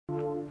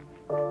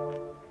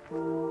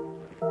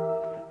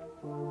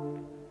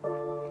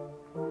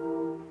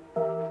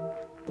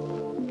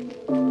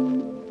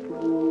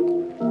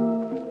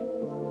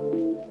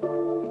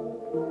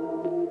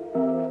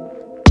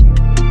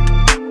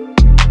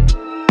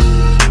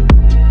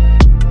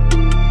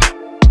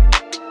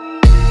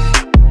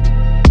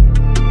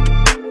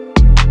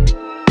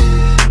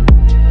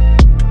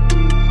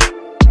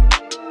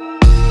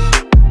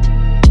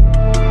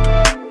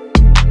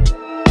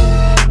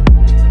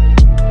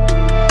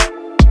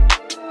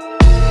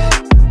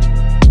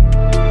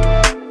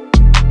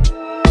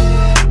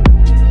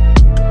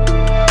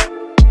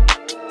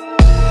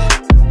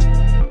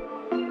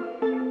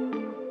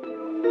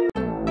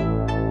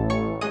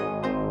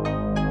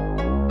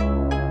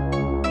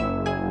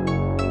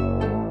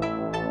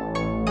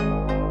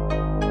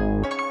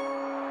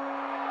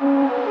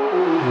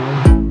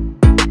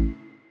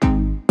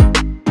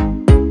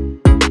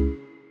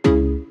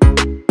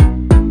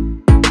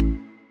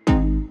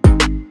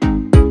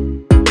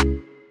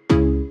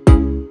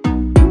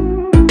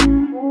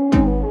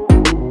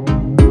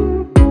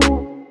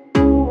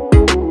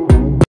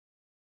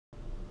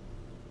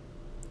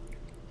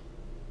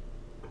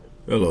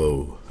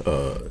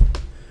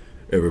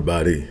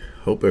everybody.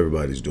 Hope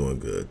everybody's doing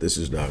good. This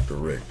is Dr.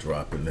 Rick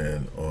dropping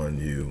in on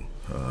you.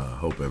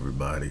 Hope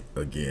everybody's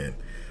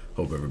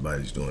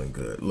doing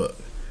good. Look,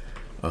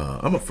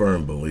 I'm a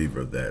firm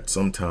believer that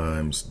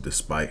sometimes,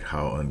 despite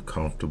how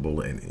uncomfortable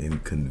and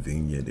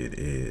inconvenient it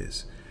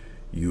is,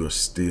 you are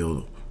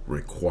still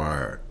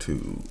required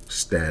to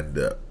stand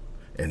up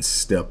and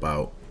step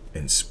out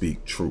and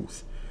speak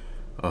truth.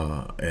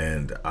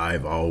 And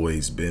I've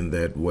always been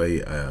that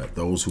way.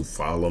 Those who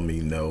follow me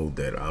know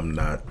that I'm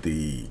not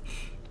the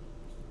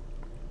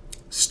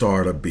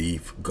start a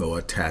beef, go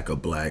attack a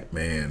black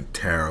man,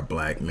 tear a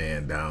black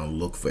man down,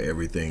 look for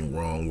everything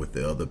wrong with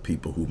the other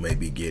people who may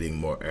be getting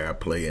more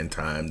airplay and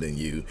time than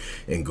you,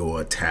 and go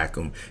attack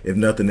them. If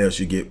nothing else,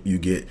 you get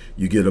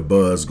a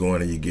buzz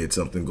going and you get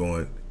something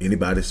going.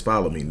 Anybody that's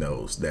followed me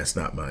knows that's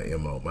not my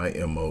MO. My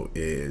MO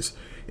is,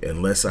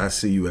 unless I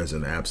see you as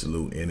an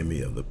absolute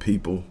enemy of the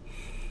people,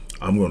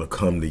 I'm going to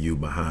come to you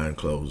behind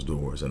closed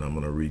doors, and I'm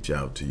going to reach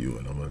out to you,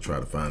 and I'm going to try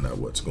to find out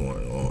what's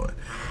going on.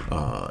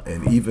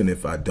 And even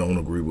if I don't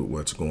agree with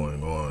what's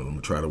going on, I'm going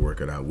to try to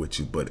work it out with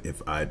you. But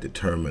if I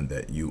determine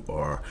that you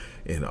are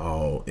in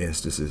all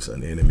instances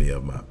an enemy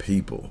of my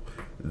people,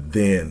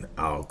 then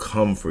I'll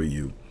come for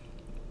you.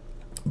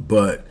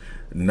 But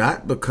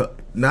not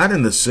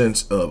in the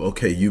sense of,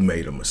 okay, you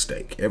made a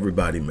mistake.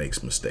 Everybody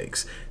makes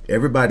mistakes.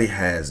 Everybody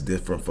has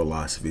different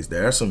philosophies.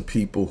 There are some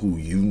people who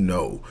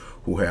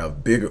who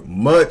have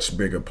much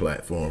bigger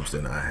platforms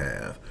than I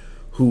have,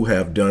 who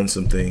have done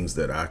some things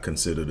that I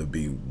consider to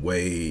be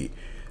way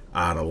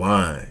out of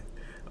line.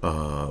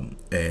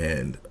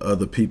 And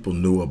other people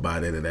knew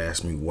about it and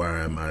asked me, why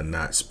am I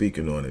not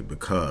speaking on it?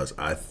 Because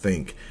I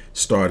think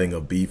starting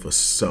a beef is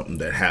something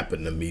that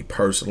happened to me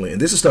personally. And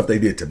this is stuff they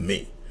did to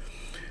me.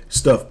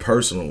 Stuff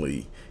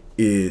personally,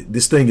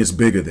 this thing is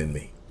bigger than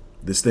me.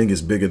 This thing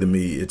is bigger than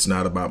me. It's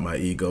not about my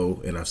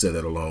ego, and I've said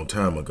that a long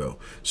time ago.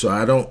 So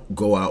I don't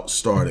go out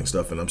starting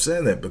stuff, and I'm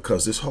saying that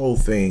because this whole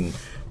thing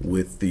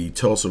with the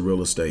Tulsa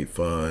Real Estate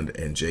Fund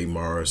and Jay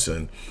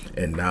Morrison,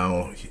 and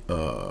now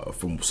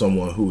from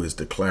someone who is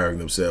declaring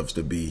themselves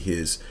to be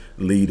his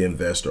lead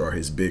investor or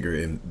his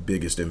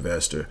biggest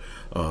investor,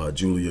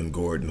 Jullien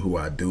Gordon, who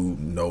I do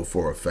know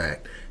for a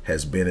fact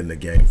has been in the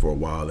game for a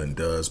while and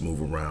does move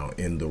around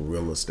in the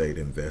real estate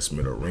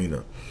investment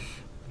arena.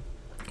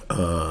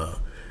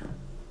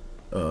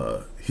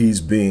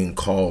 He's being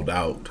called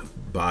out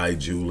by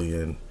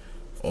Jullien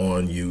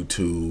on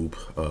YouTube.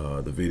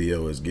 The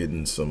video is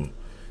getting some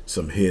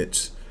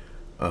hits.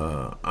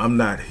 I'm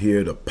not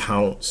here to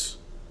pounce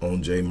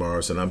on Jay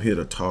Morrison. I'm here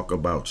to talk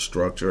about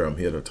structure. I'm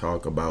here to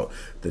talk about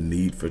the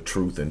need for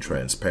truth and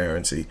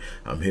transparency.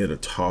 I'm here to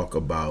talk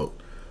about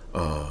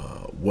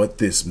what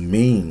this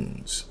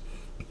means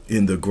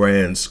in the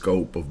grand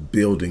scope of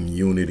building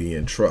unity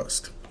and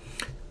trust.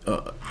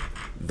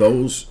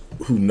 Those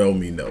who know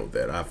me know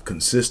that I've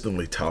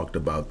consistently talked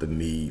about the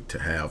need to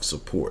have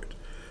support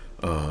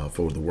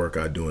for the work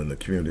I do in the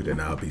community, and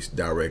I'll be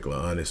directly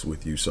honest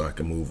with you so I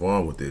can move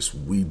on with this.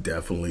 We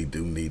definitely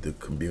do need the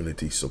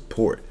community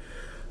support.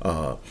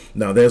 Now,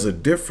 there's a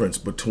difference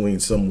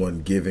between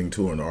someone giving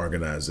to an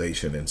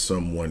organization and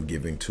someone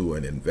giving to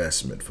an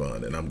investment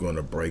fund, and I'm going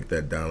to break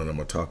that down, and I'm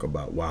going to talk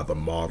about why the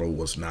model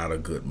was not a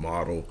good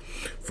model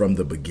from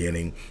the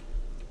beginning.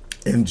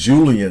 And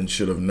Jullien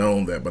should have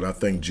known that, but I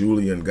think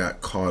Jullien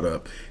got caught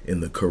up in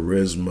the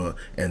charisma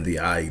and the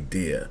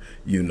idea.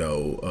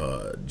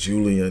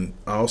 Jullien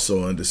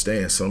also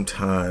understands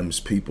sometimes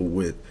people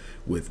with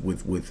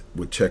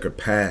checkered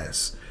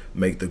past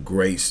make the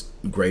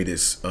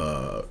greatest.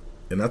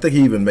 And I think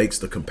he even makes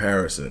the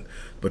comparison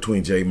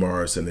between Jay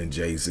Morrison and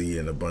Jay-Z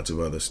and a bunch of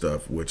other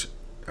stuff, which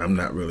I'm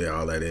not really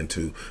all that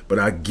into. But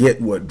I get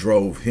what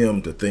drove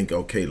him to think,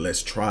 okay,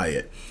 let's try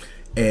it.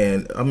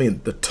 And I mean,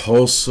 the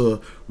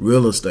Tulsa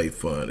Real Estate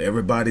Fund,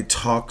 everybody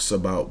talks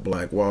about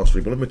Black Wall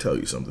Street, but let me tell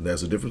you something.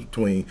 There's a difference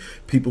between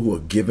people who are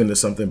giving to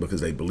something because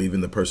they believe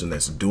in the person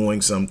that's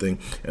doing something,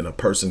 and a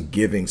person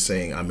giving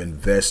saying, I'm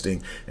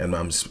investing and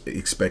I'm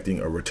expecting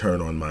a return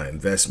on my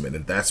investment.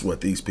 And that's what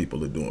these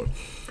people are doing.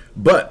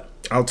 But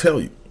I'll tell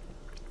you,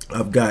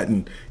 I've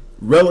gotten,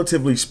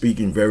 relatively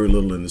speaking, very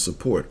little in the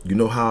support. You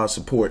know how I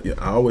support?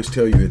 I always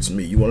tell you it's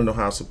me. You want to know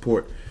how I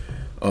support?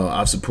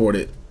 I've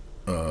supported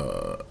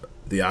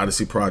the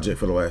Odyssey project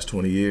for the last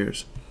 20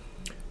 years.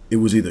 It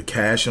was either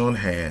cash on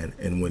hand,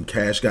 and when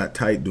cash got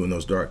tight during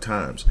those dark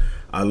times,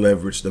 I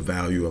leveraged the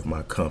value of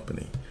my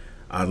company.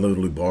 I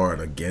literally borrowed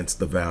against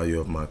the value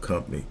of my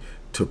company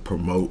to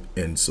promote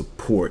and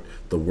support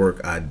the work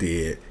I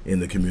did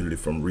in the community,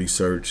 from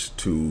research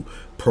to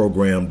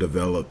program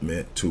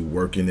development to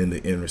working in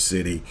the inner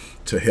city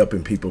to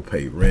helping people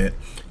pay rent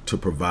to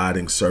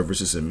providing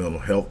services in mental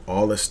health.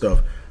 All that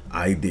stuff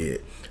I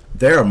did.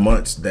 There are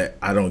months that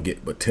I don't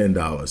get but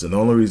 $10, and the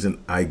only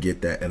reason I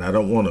get that, and I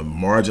don't want to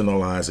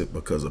marginalize it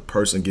because a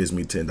person gives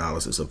me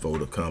 $10, it's a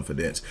vote of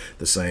confidence,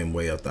 the same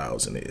way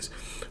 1,000 is.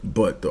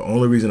 But the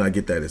only reason I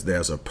get that is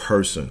there's a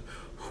person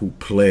who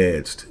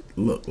pledged,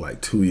 look,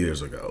 like 2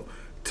 years ago,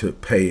 to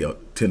pay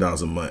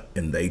 $10 a month,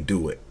 and they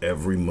do it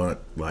every month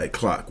like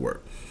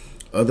clockwork.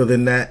 Other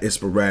than that, it's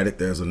sporadic.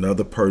 There's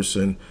another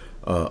person,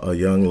 a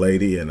young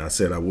lady, and I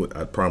said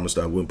I promised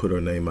I wouldn't put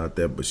her name out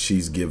there, but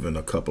she's given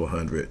a couple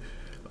hundred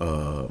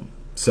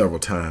several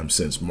times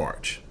since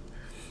March.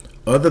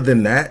 Other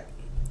than that,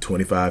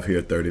 $25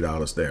 here,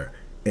 $30 there.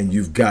 And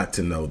you've got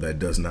to know that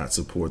does not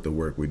support the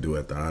work we do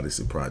at the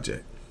Odyssey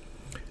Project.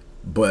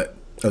 But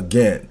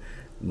again,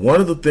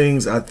 one of the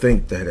things I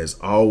think that has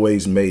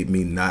always made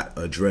me not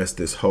address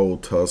this whole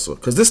Tulsa,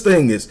 because this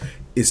thing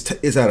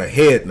is out of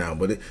head now,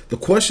 but the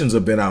questions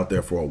have been out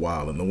there for a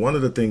while. And one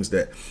of the things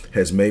that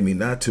has made me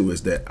not to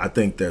is that I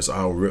think there's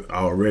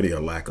already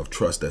a lack of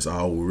trust. There's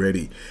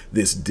already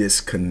this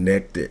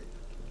disconnected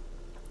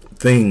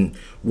thing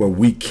where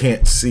we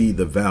can't see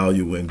the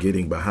value in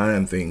getting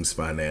behind things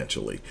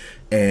financially.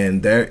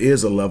 And there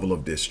is a level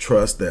of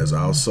distrust. There's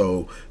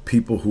also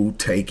people who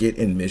take it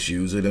and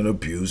misuse it and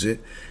abuse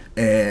it.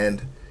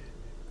 And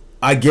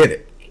I get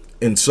it.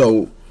 And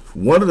so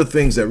one of the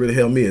things that really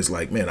helped me is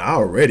like, man, I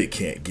already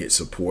can't get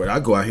support. I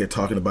go out here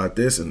talking about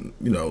this, and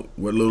you know,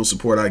 what little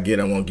support I get,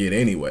 I won't get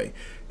anyway.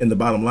 And the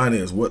bottom line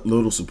is what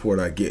little support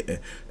I get. And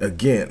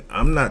again,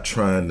 I'm not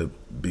trying to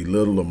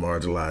belittle or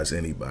marginalize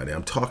anybody.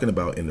 I'm talking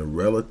about in the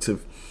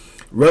relative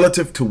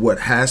to what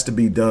has to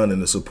be done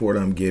and the support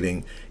I'm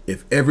getting.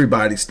 If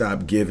everybody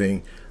stopped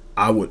giving,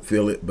 I would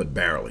feel it, but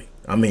barely.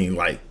 I mean,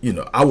 like, you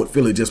know, I would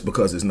feel it just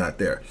because it's not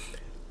there.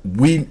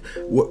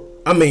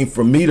 I mean,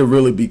 for me to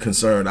really be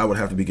concerned, I would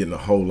have to be getting a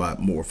whole lot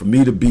more. For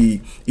me to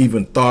be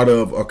even thought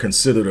of or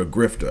considered a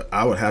grifter,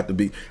 I would have to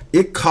be.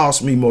 It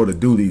costs me more to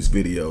do these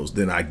videos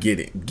than I get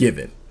it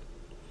given.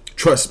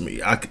 Trust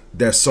me,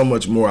 there's so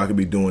much more I could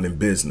be doing in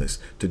business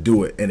to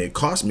do it. And it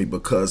costs me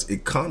because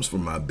it comes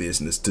from my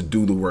business to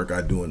do the work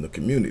I do in the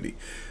community.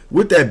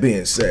 With that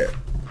being said,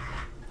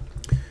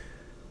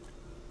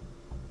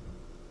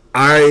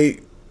 I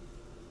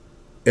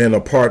and a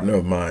partner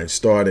of mine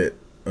started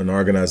an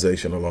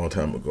organization a long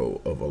time ago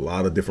of a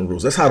lot of different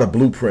rules. That's how the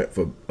blueprint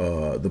for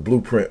Black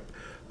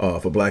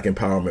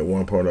Empowerment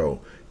 1.0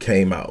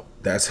 came out.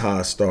 That's how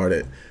I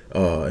started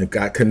and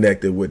got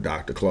connected with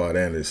Dr. Claude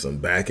Anderson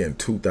back in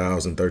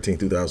 2013,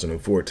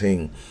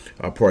 2014.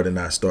 Our partner and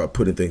I started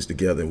putting things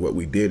together, and what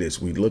we did is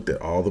we looked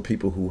at all the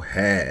people who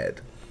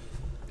had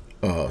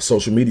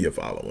social media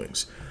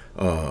followings.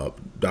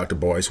 Dr.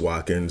 Boyce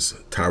Watkins,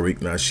 Tariq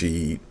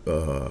Nasheed,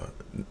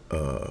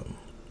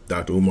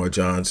 Dr. Umar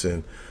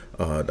Johnson,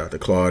 Dr.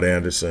 Claude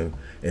Anderson,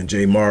 and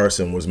Jay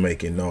Morrison was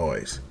making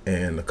noise,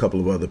 and a couple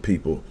of other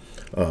people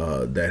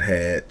that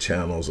had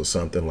channels or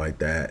something like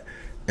that.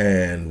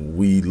 And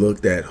we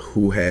looked at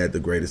who had the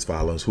greatest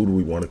followings, who do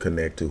we want to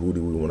connect to, who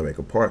do we want to make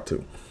a part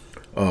to.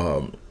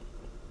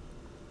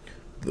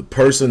 The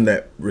person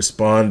that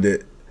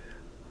responded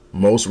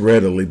most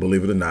readily,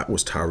 believe it or not,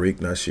 was Tariq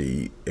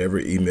Nasheed.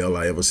 Every email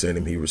I ever sent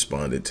him, he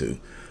responded to.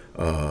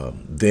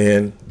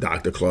 Then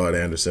Dr. Claude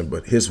Anderson,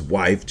 but his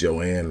wife,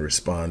 Joanne,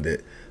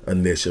 responded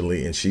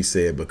initially, and she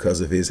said because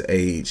of his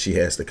age, she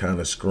has to kind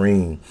of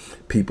screen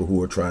people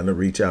who are trying to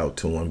reach out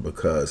to him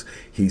because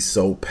he's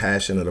so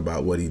passionate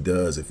about what he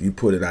does. If you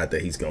put it out there,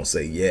 he's going to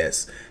say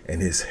yes,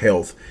 and his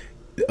health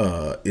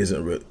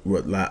isn't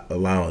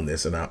allowing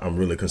this. And I'm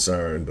really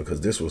concerned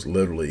because this was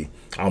literally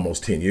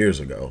almost 10 years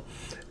ago.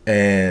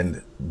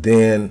 And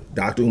then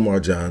Dr. Umar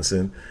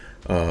Johnson,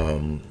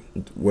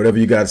 whatever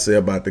you got to say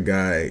about the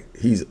guy,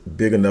 he's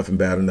big enough and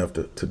bad enough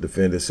to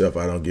defend himself.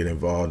 I don't get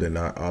involved, and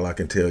all I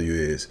can tell you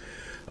is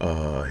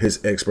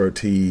his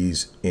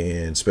expertise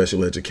in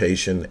special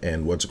education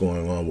and what's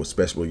going on with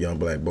especially young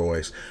Black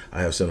boys.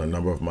 I have sent a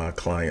number of my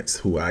clients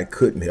who I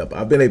couldn't help.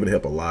 I've been able to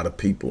help a lot of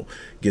people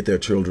get their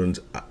children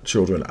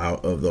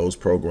out of those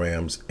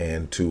programs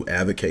and to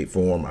advocate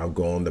for them. I've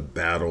gone to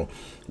battle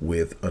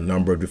with a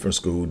number of different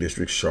school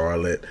districts,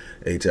 Charlotte,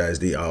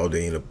 Ph.D,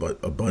 Aldine,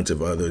 a bunch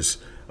of others,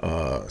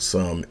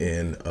 some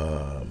in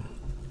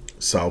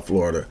South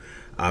Florida.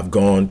 I've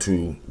gone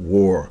to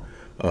war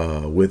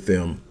with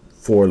them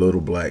for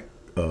little Black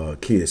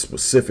kids,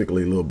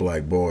 specifically little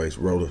Black boys.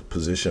 Wrote a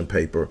position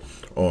paper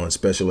on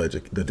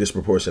the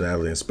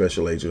disproportionality in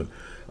special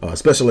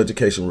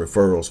education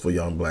referrals for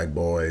young Black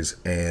boys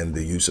and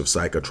the use of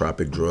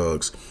psychotropic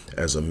drugs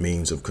as a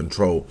means of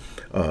control.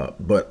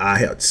 But I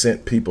had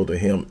sent people to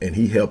him, and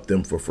he helped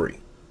them for free.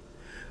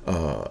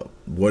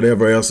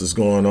 Whatever else is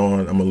going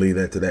on, I'm gonna leave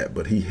that to that.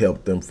 But he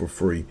helped them for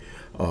free,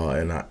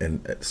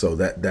 and so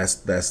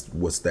that's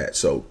what's that.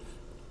 So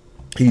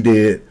he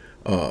did.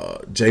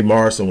 Jay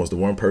Morrison was the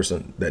one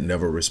person that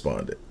never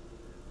responded,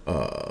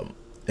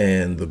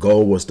 and the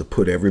goal was to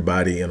put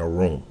everybody in a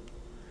room,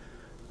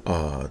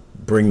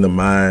 bring the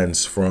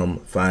minds from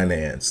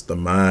finance, the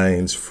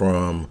minds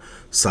from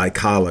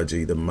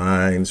psychology, the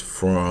minds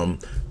from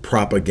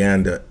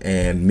propaganda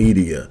and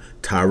media.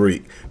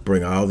 Tariq,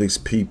 bring all these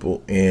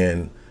people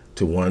in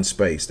to one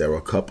space. There were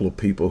a couple of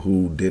people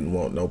who didn't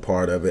want no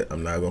part of it.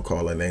 I'm not gonna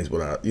call their names,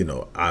 but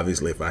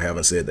obviously, if I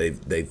haven't said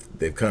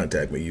they've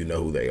contacted me, you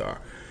know who they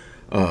are.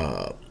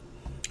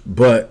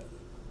 But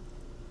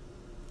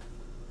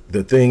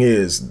the thing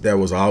is, there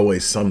was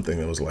always something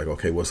that was like,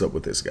 okay, what's up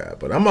with this guy?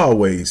 But I'm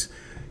always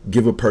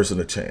give a person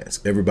a chance.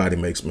 Everybody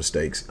makes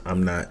mistakes.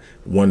 I'm not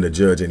one to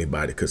judge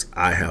anybody because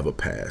I have a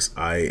past.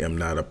 I am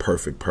not a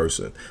perfect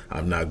person.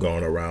 I'm not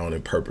going around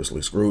and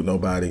purposely screwed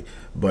nobody,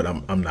 but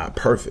I'm not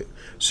perfect.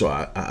 So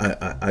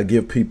I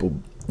give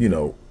people, you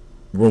know,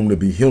 room to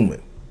be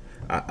human.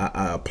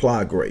 I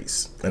apply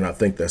grace, and I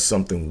think that's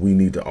something we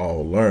need to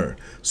all learn.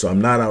 So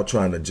I'm not out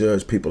trying to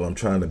judge people. I'm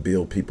trying to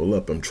build people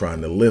up. I'm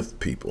trying to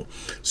lift people.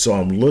 So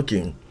I'm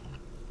looking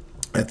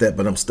at that,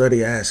 but I'm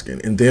study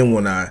asking. And then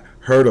when I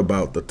heard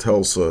about the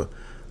Tulsa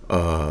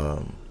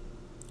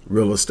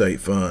real estate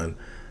fund,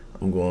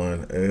 I'm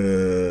going,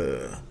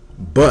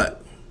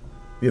 but,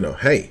 you know,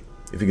 hey,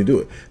 if you can do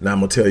it. Now I'm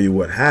going to tell you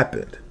what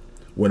happened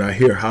when I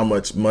hear how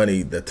much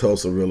money the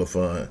Tulsa real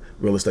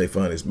estate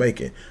fund is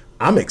making.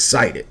 I'm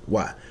excited.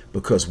 Why?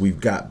 Because we've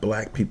got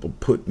black people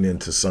putting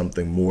into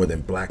something more than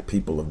black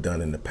people have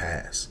done in the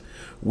past.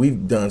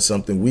 We've done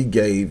something. We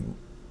gave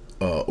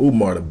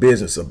Umar the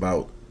business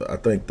about, I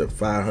think, the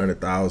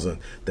 $500,000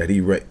 that he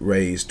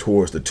raised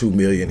towards the $2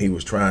 million he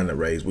was trying to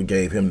raise. We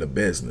gave him the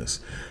business.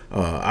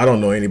 I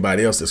don't know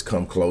anybody else that's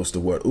come close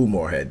to what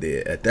Umar had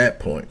did at that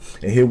point.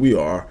 And here we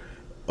are,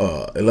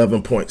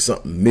 11 point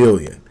something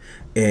million.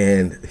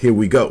 And here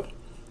we go.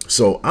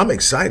 So I'm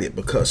excited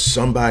because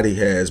somebody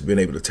has been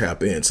able to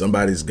tap in.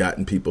 Somebody's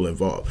gotten people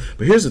involved.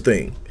 But here's the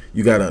thing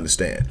you got to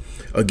understand.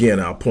 Again,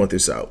 I'll point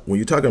this out. When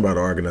you're talking about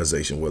an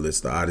organization, whether it's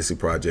the Odyssey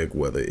Project,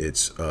 whether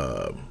it's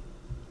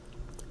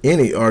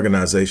any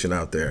organization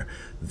out there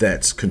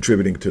that's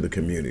contributing to the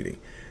community,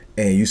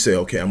 and you say,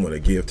 okay, I'm going to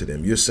give to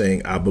them. You're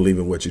saying, I believe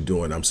in what you're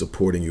doing. I'm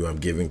supporting you. I'm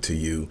giving to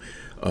you.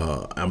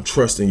 I'm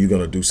trusting you're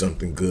going to do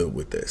something good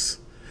with this.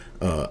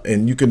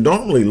 And you can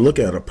normally look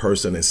at a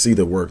person and see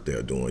the work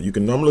they're doing. You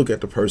can normally look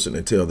at the person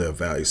and tell their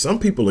value. Some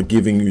people are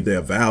giving you their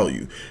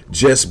value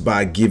just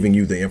by giving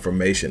you the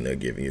information they're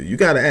giving you. You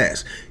got to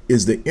ask,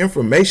 is the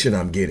information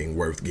I'm getting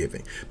worth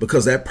giving?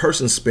 Because that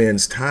person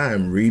spends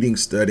time reading,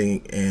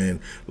 studying, and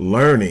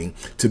learning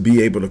to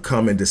be able to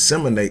come and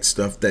disseminate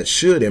stuff that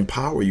should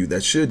empower you,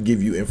 that should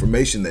give you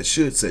information, that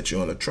should set you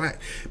on a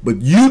track.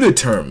 But you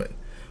determine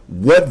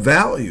what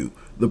value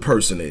the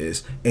person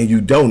is and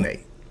you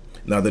donate.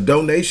 Now, the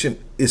donation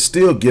is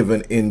still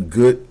given in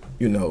good,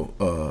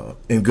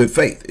 in good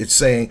faith. It's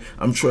saying,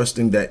 I'm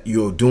trusting that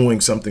you're doing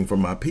something for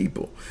my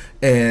people.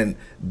 And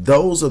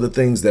those are the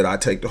things that I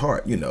take to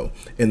heart,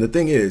 And the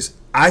thing is,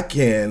 I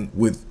can,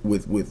 with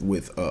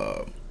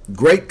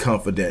great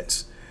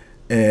confidence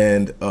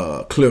and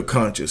clear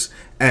conscience,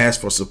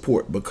 ask for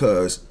support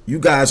because you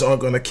guys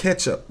aren't going to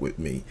catch up with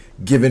me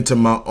giving to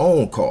my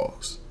own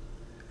cause.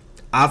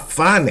 I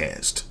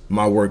financed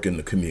my work in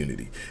the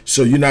community.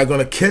 So you're not going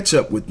to catch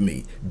up with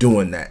me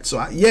doing that. So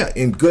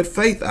in good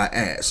faith, I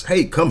ask,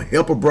 hey, come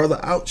help a brother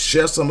out,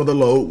 share some of the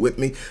load with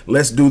me.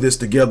 Let's do this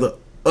together.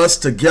 Us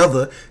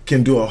together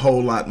can do a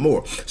whole lot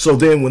more. So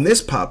then when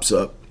this pops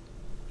up,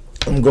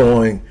 I'm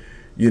going,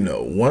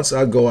 once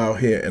I go out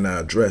here and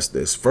I address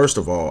this, first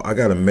of all, I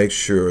got to make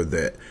sure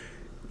that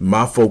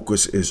my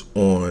focus is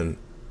on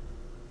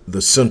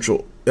the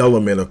central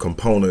element or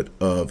component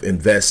of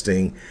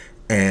investing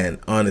and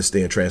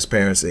honesty and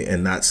transparency,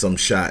 and not some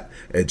shot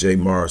at Jay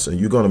Morrison.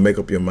 You're going to make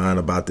up your mind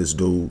about this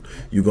dude.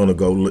 You're going to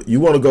go, you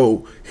want to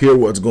go hear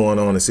what's going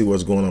on and see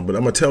what's going on. But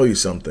I'm going to tell you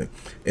something,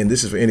 and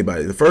this is for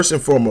anybody. The first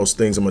and foremost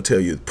things I'm going to tell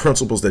you,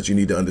 principles that you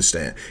need to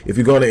understand. If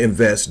you're going to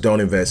invest,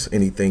 don't invest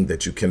anything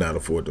that you cannot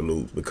afford to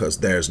lose because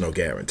there's no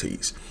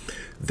guarantees.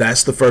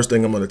 That's the first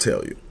thing I'm going to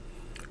tell you.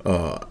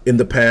 In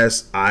the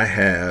past, I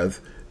have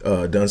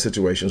done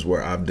situations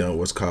where I've done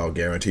what's called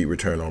guaranteed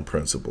return on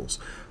principles.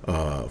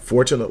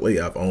 Fortunately,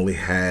 I've only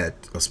had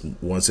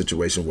one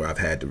situation where I've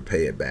had to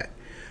pay it back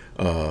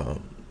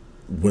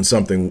when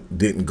something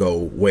didn't go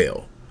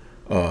well.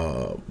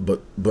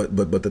 But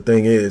the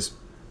thing is,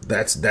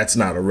 that's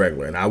not a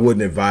regular, and I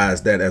wouldn't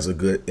advise that as a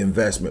good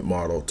investment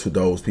model to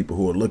those people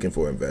who are looking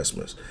for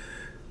investments.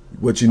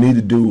 What you need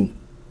to do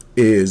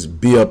is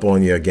be up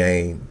on your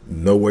game,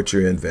 know what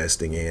you're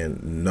investing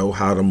in, know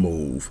how to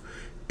move,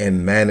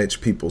 and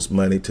manage people's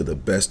money to the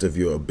best of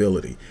your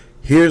ability.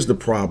 Here's the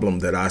problem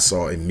that I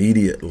saw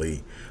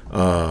immediately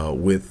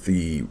with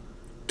the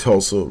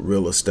Tulsa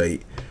Real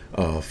Estate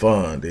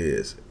Fund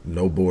is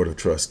no board of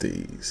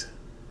trustees,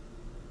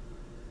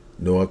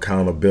 no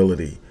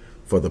accountability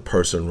for the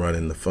person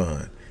running the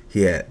fund.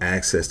 He had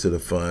access to the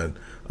fund.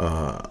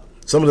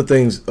 Some of the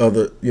things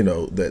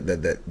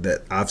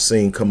that I've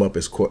seen come up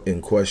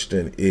in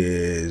question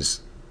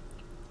is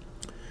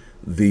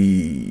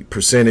the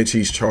percentage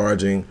he's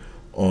charging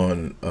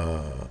on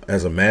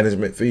as a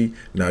management fee.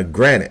 Now,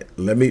 granted,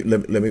 let me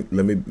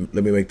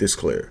make this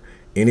clear.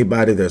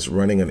 Anybody that's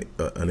running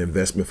an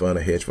investment fund,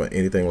 a hedge fund,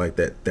 anything like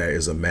that, there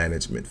is a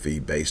management fee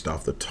based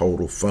off the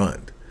total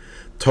fund,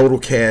 total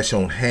cash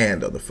on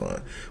hand of the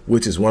fund,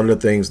 which is one of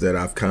the things that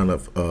I've kind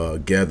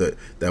of gathered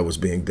that was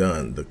being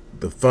done.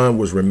 The fund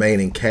was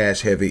remaining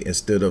cash heavy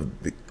instead of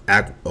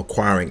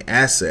acquiring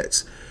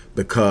assets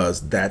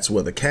because that's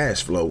where the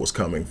cash flow was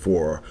coming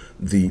for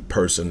the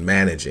person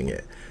managing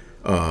it.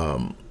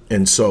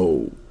 And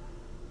so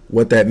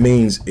what that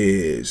means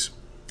is,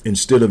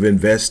 instead of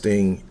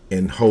investing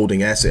in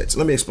holding assets,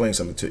 let me explain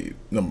something to you.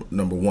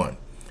 Number one,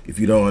 if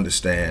you don't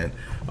understand,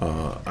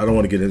 I don't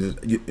want to get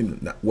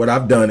into what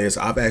I've done is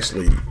I've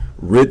actually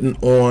written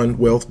on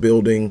wealth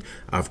building.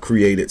 I've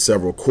created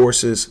several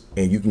courses,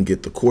 and you can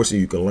get the courses,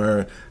 you can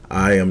learn.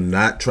 I am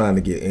not trying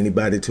to get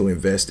anybody to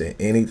invest in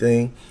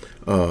anything.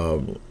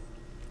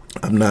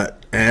 I'm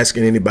not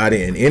asking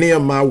anybody in any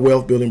of my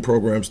wealth building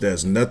programs.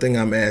 There's nothing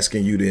I'm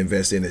asking you to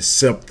invest in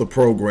except the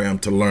program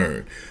to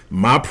learn.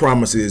 My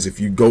promise is, if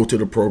you go to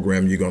the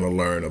program, you're going to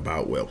learn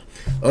about wealth.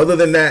 Other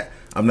than that,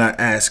 I'm not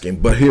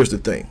asking. But here's the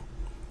thing.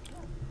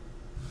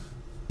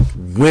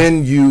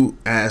 When you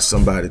ask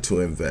somebody to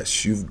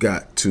invest, you've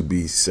got to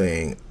be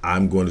saying,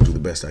 I'm going to do the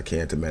best I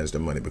can to manage their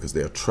money, because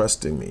they're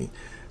trusting me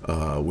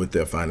with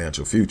their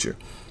financial future.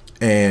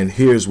 And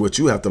here's what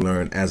you have to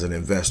learn as an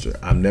investor.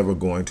 I'm never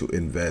going to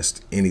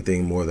invest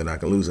anything more than I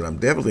can lose. And I'm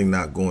definitely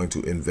not going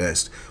to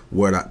invest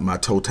my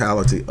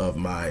totality of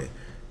my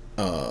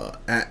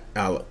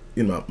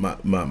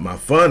my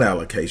fund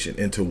allocation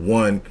into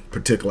one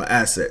particular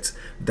assets.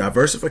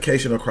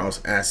 Diversification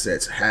across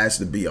assets has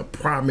to be a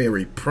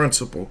primary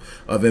principle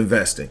of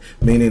investing,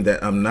 meaning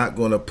that I'm not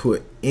going to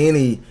put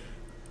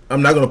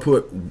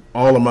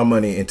all of my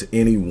money into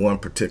any one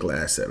particular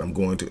asset. I'm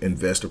going to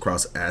invest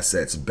across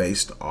assets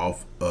based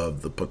off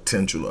of the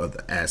potential of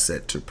the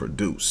asset to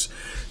produce.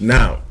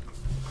 Now,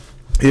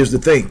 here's the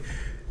thing.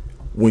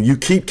 When you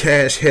keep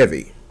cash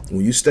heavy,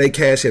 when you stay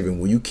cash heavy,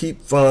 when you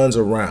keep funds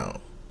around,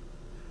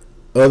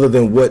 other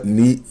than what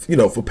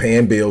for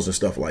paying bills and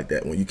stuff like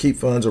that, when you keep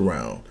funds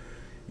around,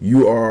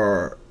 you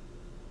are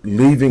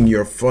leaving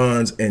your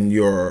funds and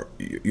your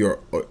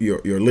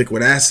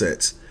liquid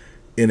assets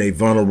in a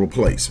vulnerable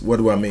place. What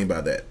do I mean by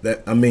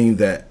that? I mean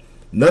that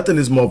nothing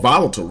is more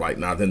volatile right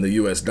now than the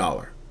US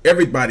dollar.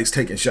 Everybody's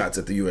taking shots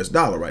at the US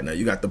dollar right now.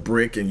 You got the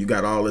brick and you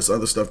got all this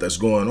other stuff that's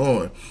going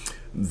on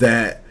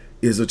that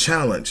is a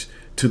challenge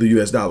to the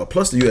US dollar.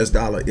 Plus, the US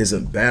dollar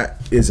isn't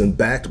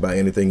backed by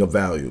anything of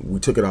value. We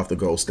took it off the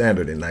gold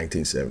standard in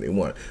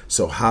 1971.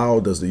 So how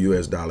does the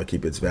US dollar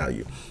keep its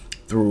value?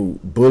 Through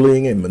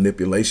bullying and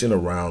manipulation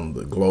around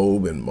the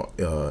globe and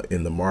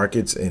in the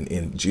markets and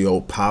in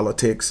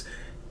geopolitics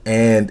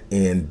and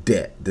in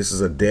debt. This is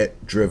a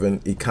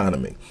debt-driven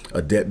economy,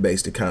 a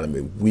debt-based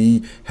economy.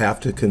 We have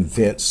to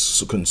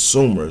convince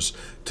consumers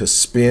to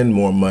spend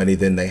more money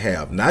than they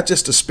have. Not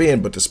just to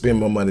spend, but to spend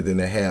more money than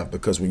they have,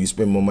 because when you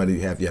spend more money you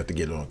have to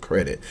get it on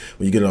credit.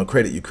 When you get it on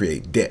credit, you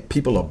create debt.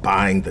 People are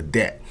buying the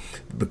debt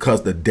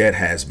because the debt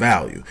has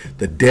value.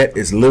 The debt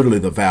is literally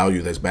the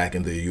value that's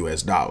backing the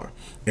US dollar,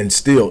 and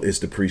still it's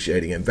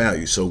depreciating in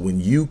value. So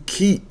when you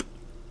keep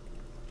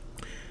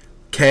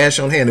cash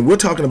on hand, and we're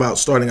talking about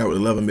starting out with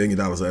 $11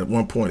 million. At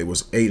one point it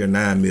was 8 or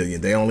 9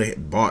 million. They only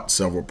bought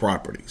several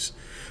properties,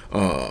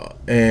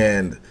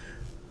 and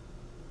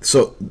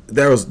so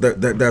there's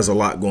a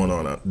lot going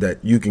on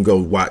that you can go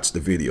watch the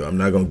video. I'm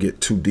not going to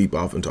get too deep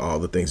off into all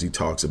the things he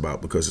talks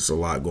about because it's a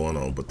lot going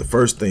on. But the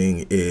first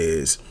thing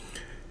is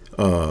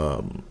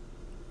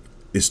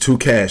it's too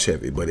cash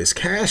heavy, but it's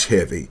cash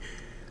heavy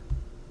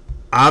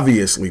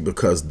obviously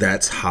because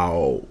that's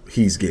how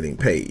he's getting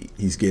paid.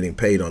 He's getting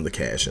paid on the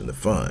cash in the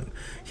fund.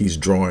 He's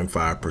drawing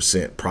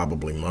 5%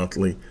 probably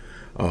monthly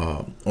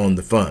on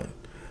the fund.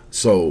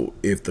 So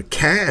if the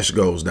cash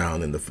goes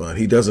down in the fund,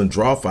 he doesn't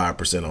draw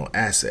 5% on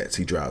assets.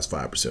 He draws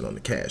 5% on the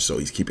cash. So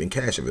he's keeping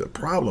cash of it. The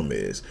problem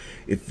is,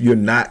 if you're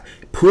not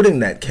putting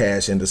that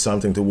cash into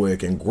something to where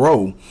it can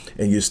grow,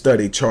 and you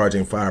study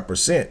charging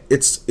 5%,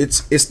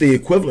 it's the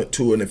equivalent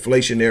to an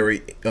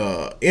inflationary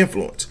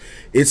influence.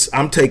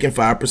 I'm taking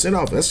 5%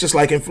 off. That's just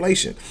like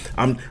inflation.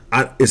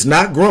 It's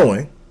not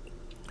growing.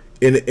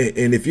 And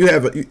if you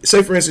have,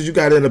 say for instance, you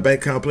got it in a bank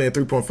account paying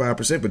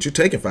 3.5%, but you're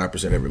taking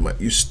 5% every month,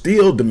 you're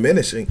still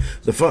diminishing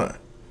the fund.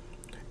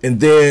 And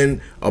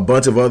then a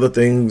bunch of other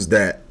things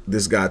that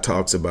this guy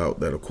talks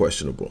about that are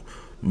questionable.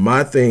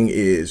 My thing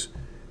is,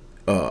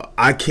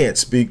 I can't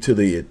speak to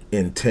the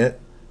intent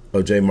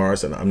of Jay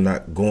Morrison. I'm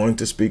not going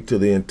to speak to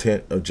the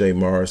intent of Jay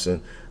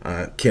Morrison.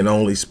 I can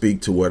only speak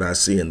to what I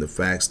see in the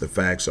facts. The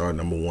facts are,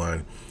 number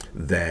one,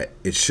 that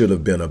it should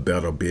have been a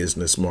better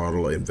business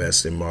model,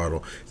 investing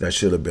model. That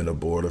should have been a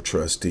board of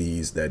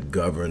trustees that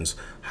governs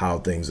how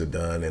things are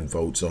done and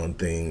votes on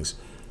things.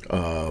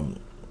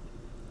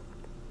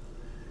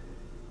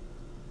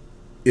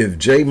 If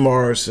Jay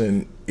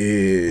Morrison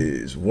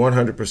is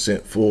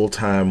 100%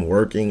 full-time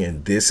working,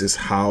 and this is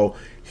how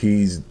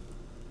he's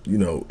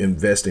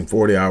investing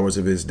 40 hours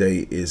of his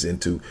day is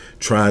into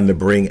trying to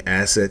bring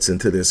assets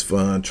into this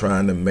fund,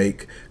 trying to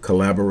make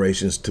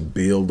collaborations to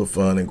build the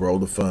fund and grow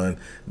the fund,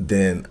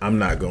 then I'm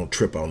not going to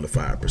trip on the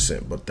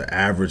 5%. But the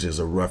averages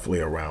are roughly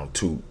around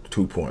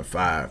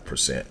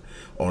 2.5%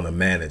 on a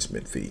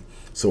management fee.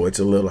 So it's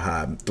a little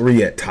high,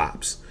 3 at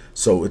tops.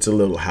 So it's a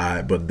little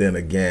high, but then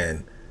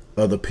again,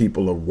 other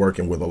people are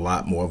working with a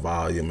lot more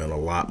volume and a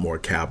lot more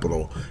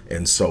capital,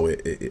 and so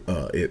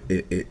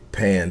it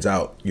pans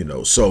out,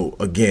 So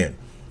again,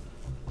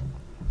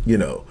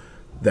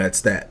 that's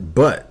that.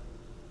 But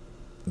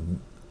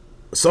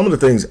some of the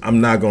things I'm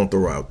not going to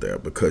throw out there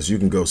because you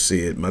can go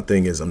see it. My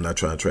thing is, I'm not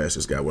trying to trash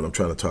this guy. What I'm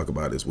trying to talk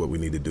about is what we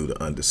need to do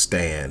to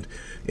understand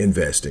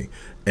investing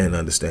and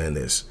understand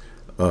this.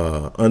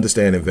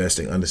 Understand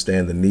investing,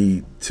 understand the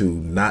need to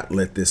not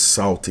let this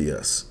salty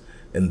us.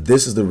 And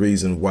this is the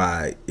reason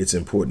why it's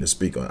important to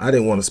speak on. I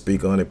didn't want to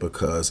speak on it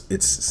because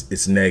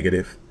it's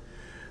negative.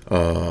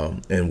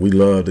 And we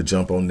love to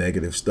jump on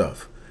negative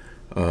stuff.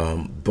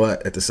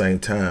 But at the same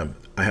time,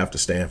 I have to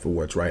stand for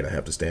what's right. I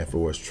have to stand for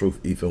what's truth,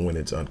 even when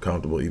it's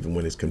uncomfortable, even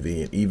when it's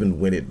convenient, even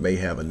when it may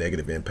have a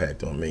negative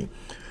impact on me.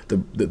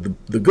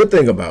 The good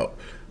thing about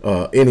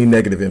any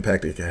negative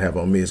impact it can have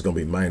on me is going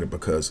to be minor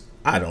because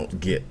I don't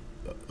get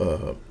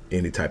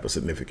any type of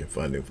significant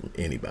funding from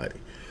anybody.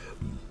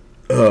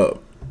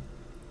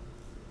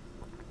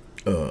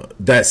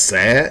 That's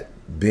sad,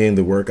 being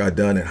the work I've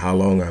done and how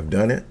long I've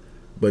done it,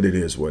 but it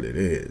is what it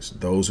is.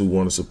 Those who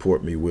want to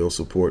support me will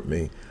support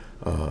me.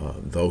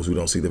 Those who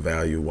don't see the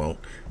value won't.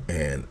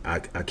 And I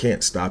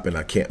can't stop and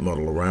I can't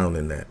muddle around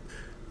in that.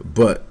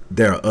 But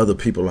there are other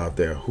people out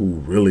there who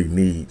really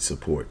need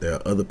support. There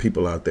are other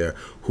people out there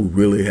who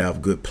really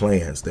have good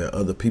plans. There are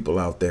other people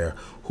out there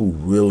who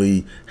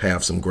really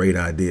have some great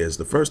ideas.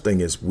 The first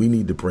thing is we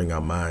need to bring our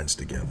minds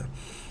together.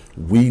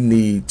 We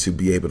need to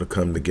be able to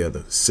come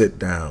together, sit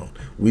down.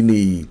 We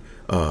need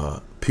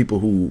people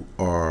who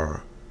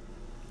are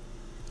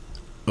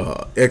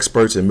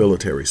experts in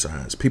military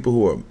science, people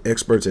who are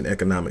experts in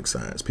economic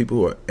science, people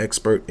who are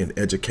expert in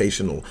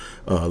educational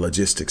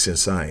logistics and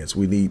science.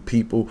 We need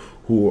people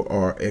who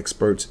are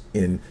experts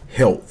in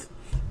health,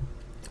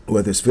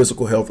 whether it's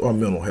physical health or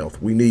mental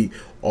health. We need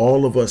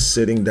all of us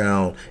sitting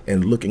down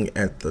and looking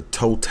at the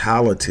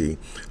totality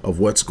of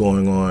what's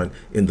going on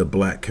in the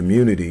Black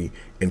community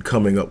and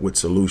coming up with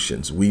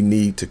solutions. We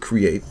need to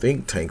create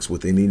think tanks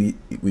within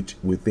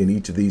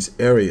each of these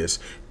areas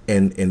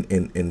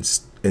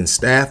and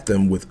staff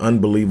them with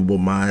unbelievable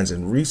minds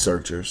and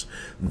researchers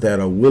that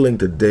are willing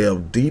to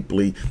delve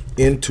deeply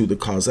into the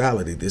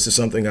causality. This is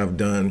something I've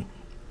done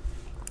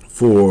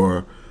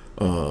for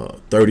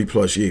 30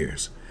 plus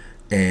years.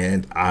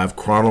 And I've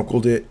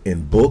chronicled it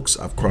in books.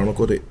 I've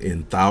chronicled it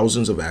in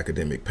thousands of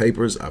academic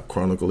papers. I've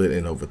chronicled it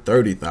in over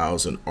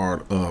 30,000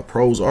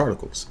 prose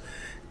articles.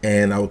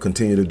 And I will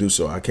continue to do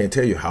so. I can't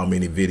tell you how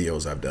many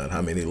videos I've done,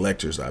 how many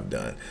lectures I've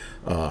done,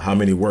 how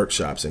many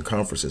workshops and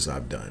conferences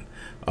I've done.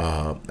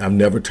 I've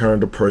never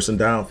turned a person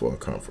down for a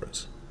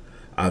conference.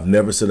 I've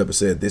never stood up and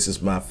said, this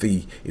is my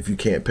fee. If you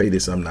can't pay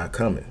this, I'm not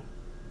coming.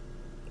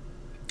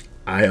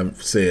 I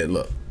have said,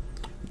 look,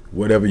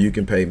 whatever you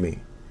can pay me,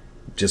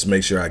 just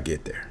make sure I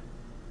get there.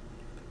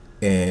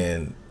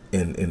 And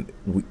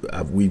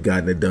we've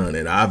gotten it done.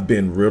 And I've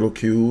been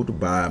ridiculed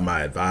by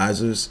my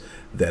advisors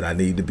that I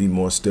need to be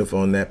more stiff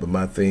on that. But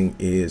my thing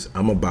is,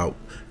 I'm about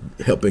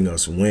helping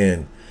us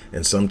win.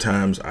 And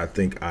sometimes I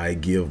think I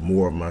give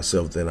more of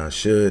myself than I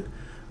should.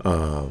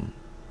 And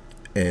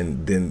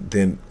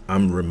then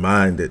I'm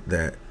reminded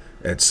that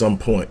at some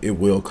point it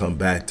will come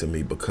back to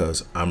me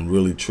because I'm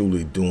really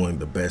truly doing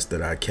the best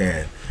that I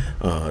can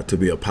to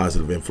be a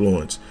positive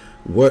influence.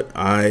 What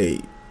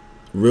I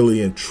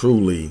really and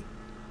truly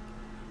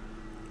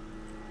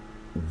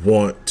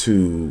want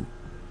to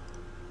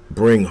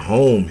bring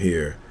home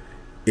here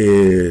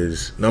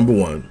is, number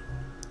one,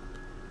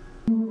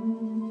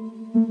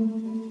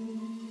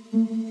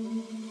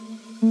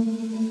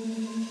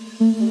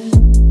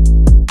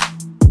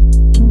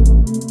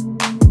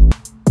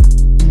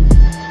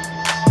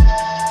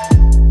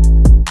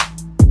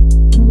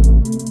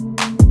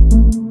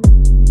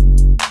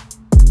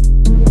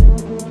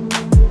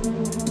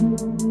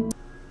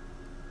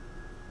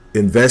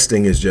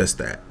 investing is just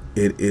that.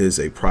 It is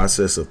a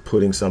process of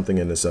putting something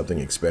into something,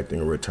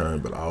 expecting a return,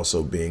 but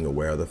also being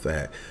aware of the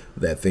fact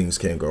that things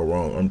can go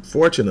wrong.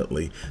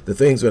 Unfortunately, the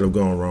things that have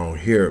gone wrong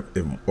here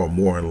are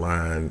more in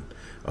line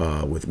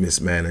with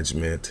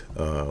mismanagement,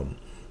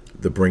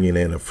 the bringing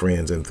in of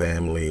friends and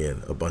family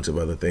and a bunch of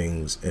other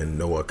things, and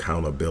no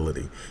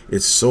accountability.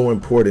 It's so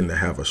important to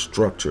have a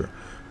structure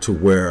to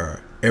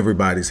where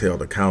everybody's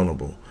held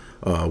accountable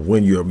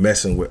when you're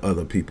messing with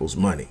other people's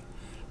money.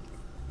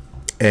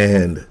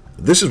 And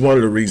this is one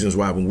of the reasons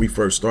why when we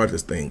first started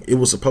this thing, it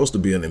was supposed to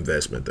be an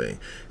investment thing.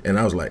 And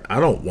I was like, I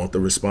don't want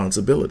the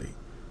responsibility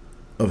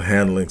of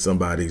handling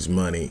somebody's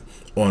money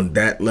on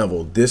that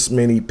level. This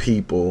many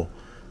people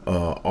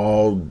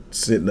all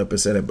sitting up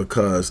and saying it,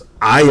 because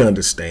I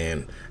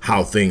understand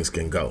how things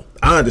can go.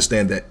 I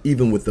understand that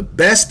even with the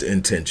best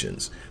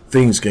intentions,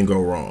 things can go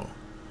wrong.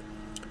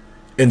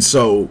 And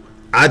so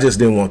I just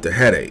didn't want the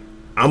headache.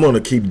 I'm going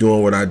to keep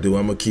doing what I do.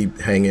 I'm going to keep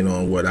hanging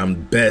on what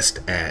I'm best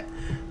at.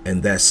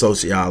 And that's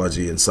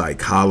sociology and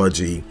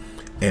psychology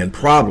and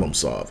problem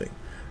solving.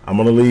 I'm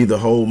going to leave the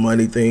whole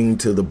money thing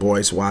to the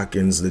Boyce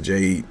Watkins, the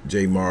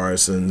J.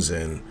 Morrisons,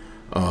 and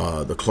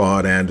the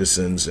Claude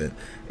Andersons,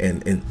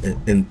 and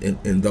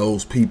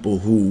those people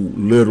who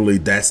literally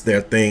that's their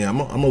thing. I'm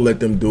going to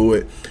let them do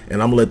it,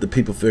 and I'm going to let the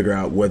people figure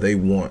out where they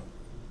want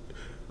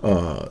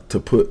to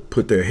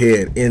put their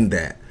head in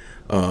that.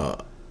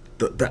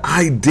 The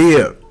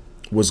idea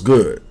was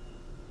good.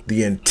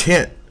 The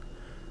intent,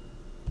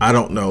 I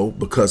don't know,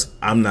 because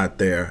I'm not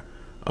there.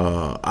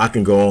 I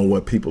can go on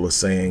what people are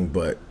saying,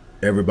 but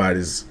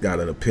everybody's got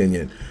an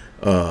opinion.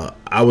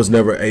 I was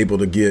never able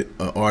to get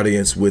an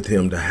audience with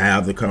him to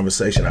have the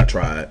conversation. I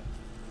tried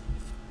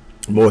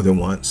more than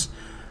once.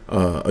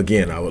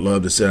 Again, I would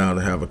love to sit down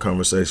and have a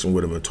conversation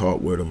with him and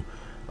talk with him.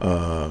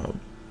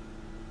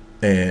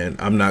 And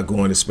I'm not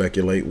going to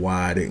speculate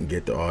why I didn't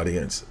get the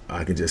audience.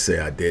 I can just say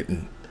I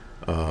didn't.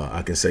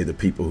 I can say the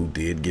people who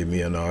did give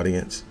me an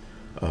audience.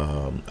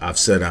 I've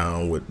sat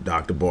down with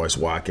Dr. Boyce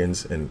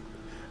Watkins, and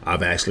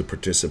I've actually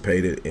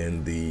participated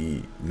in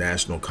the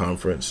national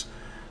conference.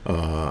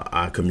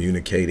 I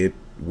communicated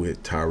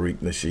with Tariq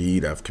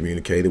Nasheed. I've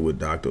communicated with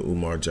Dr.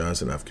 Umar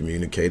Johnson. I've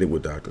communicated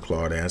with Dr.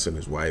 Claude Anson,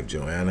 his wife,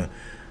 Joanna.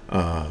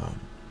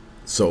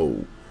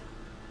 So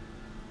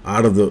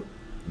out of the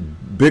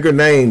bigger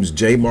names,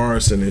 Jay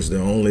Morrison is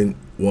the only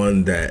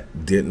one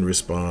that didn't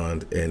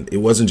respond. And it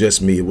wasn't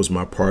just me. It was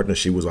my partner.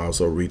 She was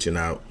also reaching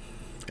out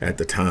at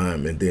the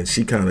time. And then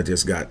she kind of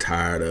just got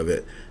tired of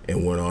it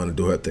and went on to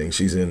do her thing.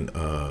 She's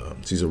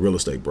a real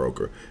estate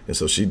broker. And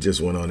so she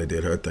just went on and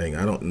did her thing.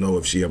 I don't know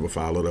if she ever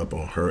followed up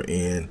on her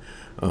end.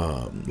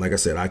 Like I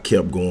said, I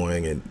kept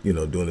going and,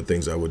 doing the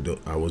things I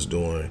was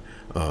doing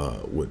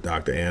with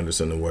Dr.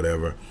 Anderson and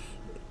whatever.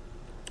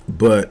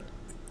 But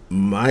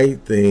my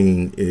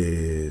thing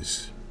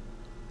is,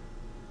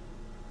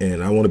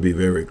 and I want to be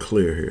very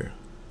clear here,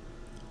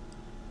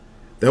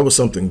 there was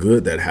something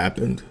good that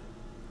happened.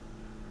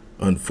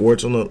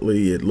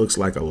 Unfortunately, it looks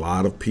like a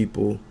lot of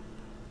people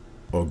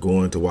are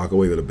going to walk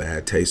away with a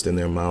bad taste in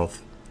their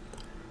mouth.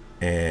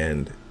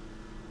 And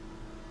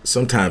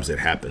sometimes it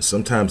happens.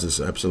 Sometimes it's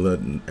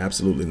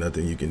absolutely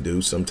nothing you can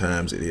do.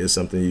 Sometimes it is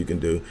something you can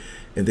do.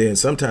 And then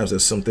sometimes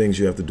there's some things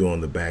you have to do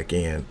on the back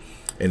end.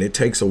 And it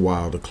takes a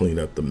while to clean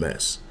up the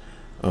mess.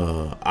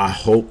 I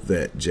hope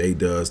that Jay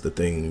does the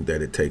thing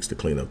that it takes to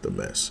clean up the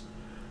mess.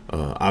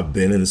 I've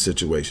been in a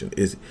situation.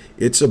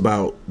 It's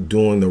about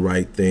doing the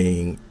right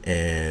thing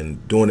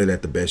and doing it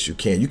at the best you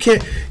can. You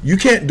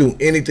can't do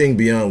anything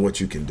beyond what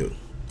you can do.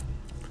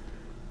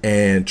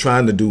 And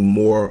trying to do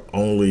more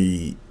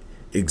only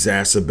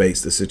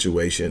exacerbates the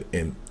situation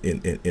and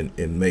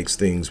makes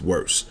things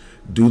worse.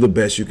 Do the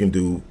best you can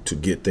do to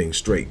get things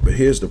straight. But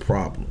here's the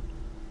problem.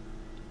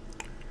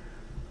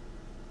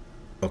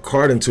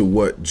 According to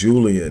what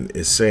Jullien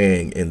is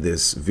saying in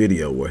this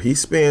video, where he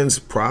spends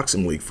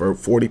approximately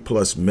 40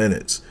 plus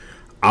minutes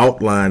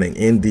outlining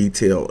in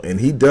detail, and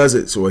he does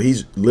it so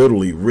he's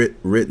literally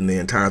written the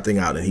entire thing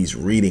out and he's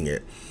reading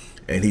it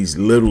and he's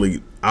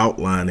literally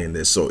outlining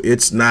this. So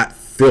it's not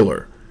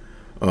filler,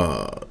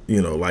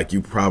 like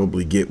you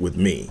probably get with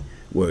me,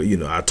 where,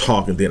 I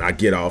talk and then I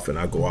get off and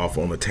I go off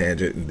on a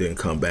tangent and then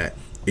come back.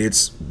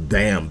 It's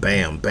bam,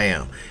 bam,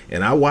 bam.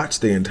 And I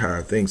watched the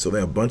entire thing. So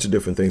there are a bunch of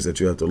different things that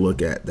you have to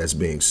look at that's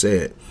being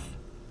said.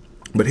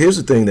 But here's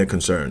the thing that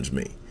concerns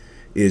me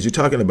is you're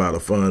talking about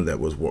a fund that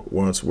was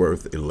once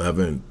worth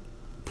 11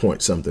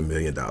 point something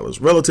million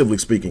dollars. Relatively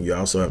speaking, you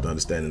also have to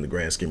understand in the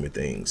grand scheme of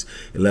things,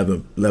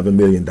 $11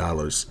 million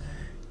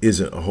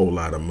isn't a whole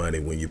lot of money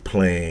when you're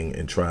playing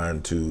and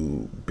trying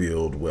to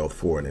build wealth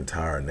for an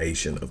entire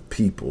nation of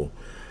people.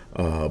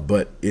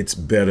 But it's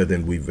better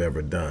than we've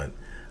ever done.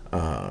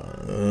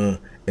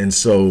 And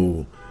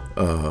so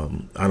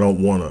I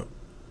don't want to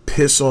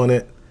piss on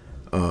it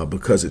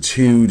because it's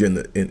huge in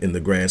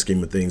the grand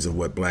scheme of things of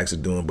what blacks are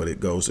doing, but it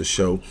goes to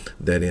show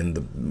that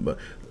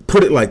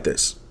put it like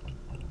this.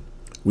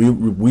 We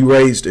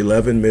raised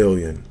 11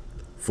 million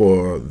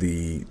for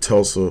the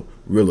Tulsa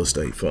real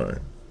estate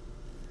fund.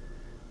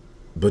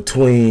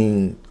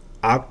 Between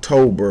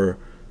October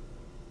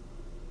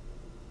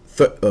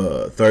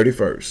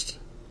 31st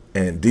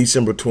and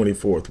December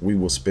 24th, we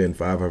will spend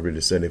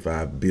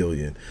 $575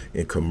 billion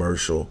in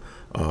commercial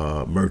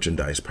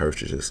merchandise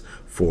purchases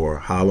for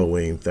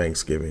Halloween,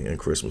 Thanksgiving, and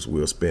Christmas.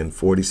 We'll spend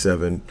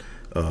 $47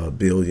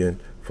 billion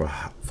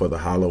for the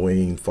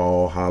Halloween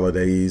fall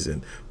holidays,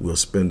 and we'll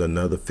spend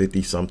another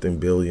 50-something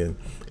billion,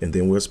 and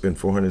then we'll spend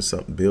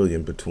 400-something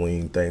billion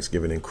between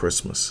Thanksgiving and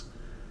Christmas.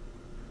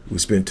 We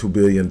spend $2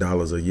 billion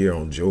a year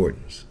on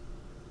Jordans.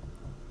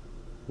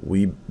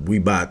 We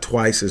buy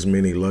twice as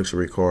many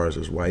luxury cars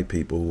as white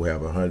people who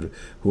have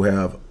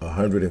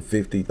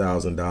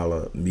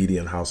 $150,000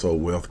 median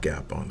household wealth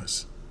gap on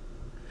us.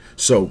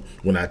 So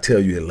when I tell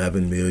you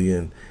 11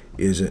 million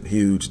isn't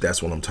huge,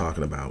 that's what I'm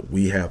talking about.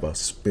 We have a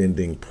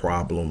spending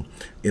problem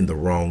in the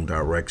wrong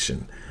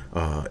direction.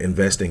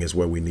 Investing is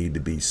where we need to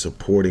be.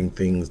 Supporting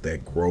things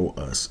that grow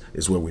us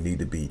is where we need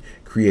to be.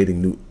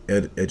 Creating new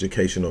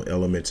educational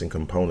elements and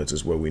components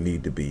is where we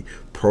need to be.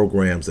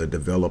 Programs that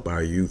develop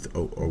our youth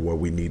are where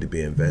we need to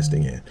be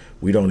investing in.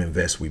 We don't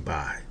invest, we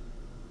buy.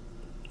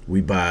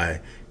 We buy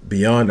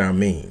beyond our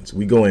means.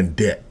 We go in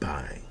debt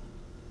buying.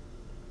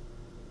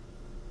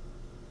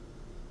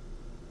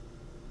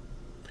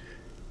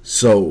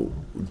 So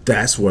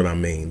that's what I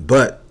mean.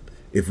 But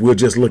if we're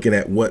just looking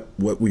at what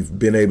we've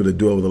been able to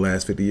do over the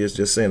last 50 years,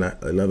 just saying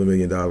 $11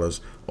 million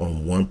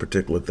on one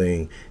particular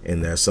thing,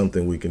 and that's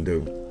something we can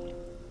do.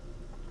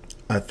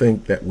 I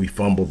think that we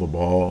fumble the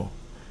ball.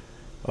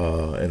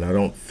 And I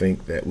don't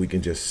think that we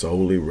can just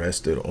solely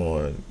rest it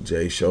on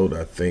Jay's shoulder.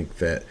 I think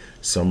that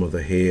some of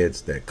the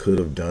heads that could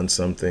have done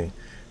something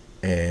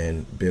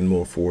and been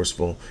more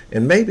forceful,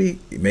 and maybe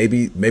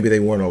they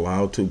weren't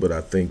allowed to, but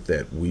I think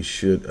that we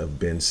should have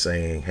been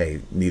saying,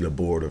 hey, need a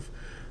board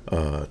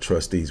of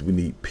trustees. We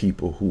need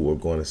people who are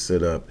going to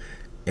sit up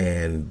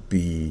and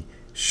be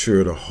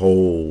sure to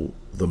hold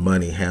the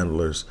money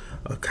handlers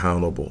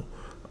accountable.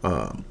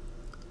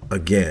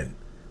 Again,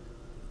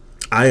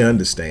 I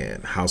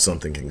understand how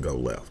something can go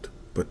left,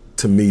 but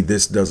to me,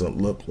 this doesn't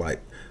look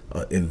like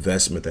an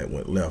investment that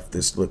went left.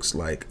 This looks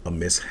like a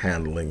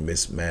mishandling,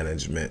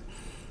 mismanagement,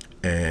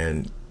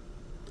 and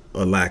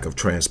a lack of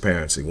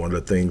transparency. One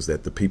of the things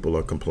that the people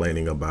are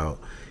complaining about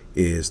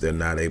is they're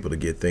not able to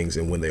get things,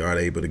 and when they are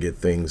able to get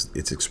things,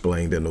 it's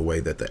explained in a way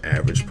that the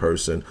average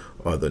person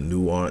or the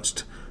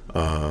nuanced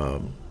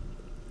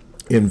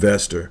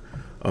investor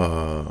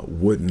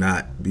would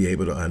not be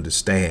able to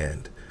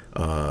understand.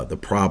 The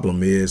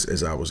problem is,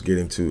 as I was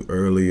getting to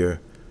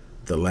earlier,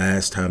 the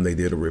last time they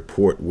did a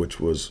report, which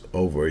was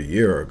over a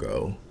year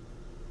ago,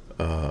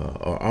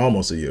 or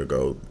almost a year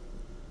ago,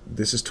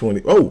 this is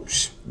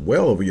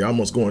well over a year,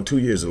 almost going 2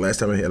 years. The last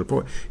time I had a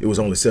report, it was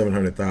only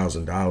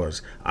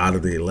 $700,000 out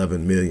of the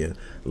 11 million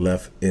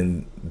left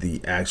in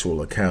the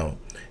actual account,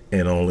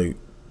 and only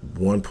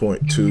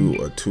 1.2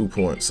 or 2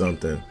 point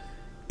something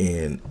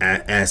in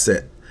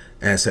asset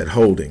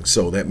holding.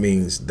 So that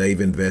means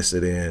they've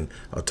invested in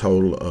a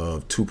total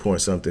of 2 point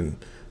something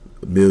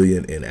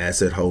million in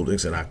asset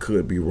holdings, and I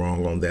could be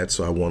wrong on that,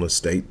 so I want to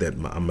state that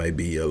I may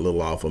be a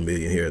little off a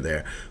million here or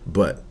there,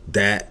 but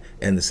that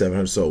and the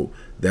 700, so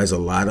there's a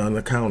lot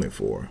unaccounted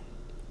for,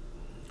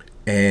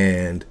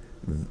 and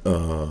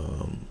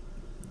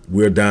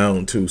we're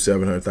down to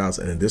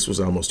 700,000, and this was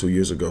almost 2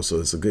 years ago,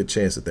 so it's a good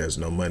chance that there's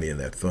no money in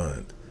that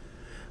fund.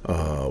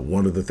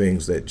 One of the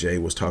things that Jay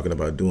was talking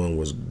about doing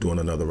was doing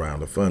another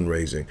round of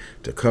fundraising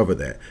to cover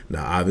that.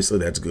 Now, obviously,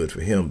 that's good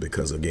for him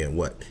because, again,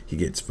 he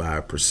gets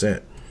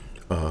 5%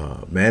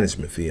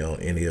 management fee on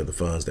any of the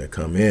funds that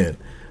come in.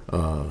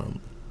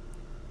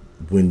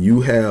 When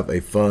you have a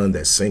fund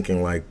that's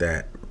sinking like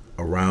that,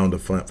 around the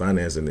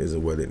financing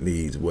isn't what it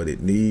needs. What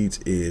it needs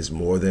is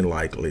more than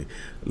likely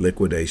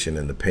liquidation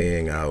and the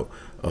paying out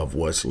of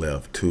what's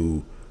left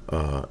to,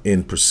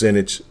 in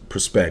percentage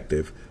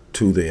perspective,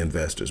 to the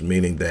investors,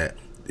 meaning that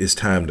it's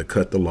time to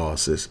cut the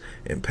losses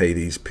and pay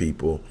these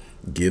people,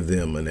 give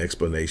them an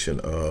explanation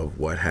of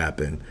what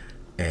happened,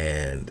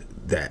 and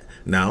that.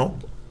 Now,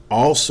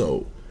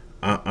 also,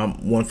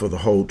 I'm one for the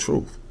whole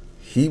truth.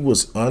 He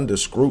was under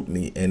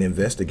scrutiny and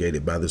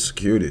investigated by the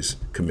Securities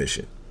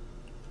Commission,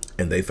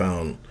 and they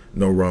found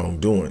no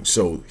wrongdoing.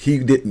 So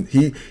he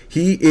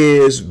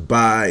is,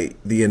 by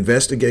the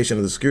investigation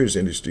of the securities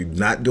industry,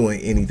 not doing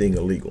anything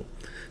illegal.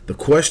 The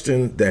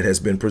question that has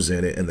been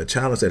presented and the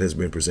challenge that has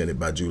been presented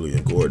by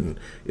Jullien Gordon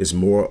is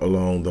more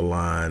along the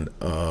line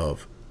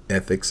of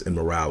ethics and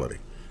morality.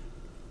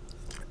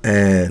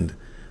 And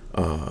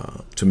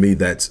to me,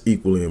 that's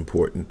equally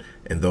important.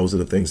 And those are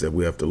the things that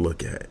we have to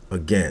look at.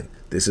 Again,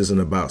 this isn't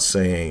about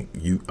saying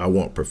I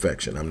want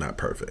perfection. I'm not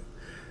perfect.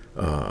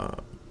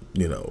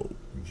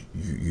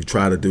 You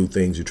try to do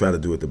things, you try to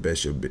do it the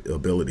best of your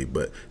ability,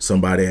 but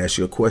somebody asks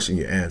you a question,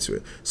 you answer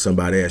it.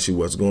 Somebody asks you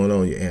what's going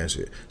on, you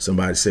answer it.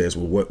 Somebody says,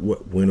 well,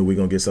 when are we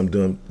going to get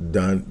something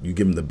done? You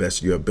give them the best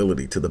of your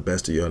ability, to the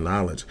best of your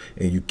knowledge,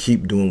 and you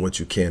keep doing what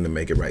you can to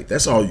make it right.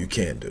 That's all you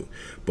can do.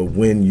 But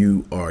when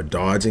you are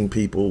dodging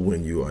people,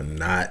 when you are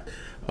not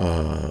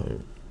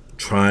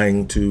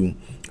trying to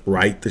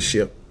right the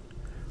ship,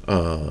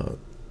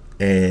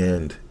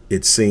 and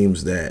it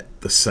seems that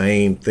the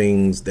same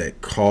things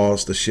that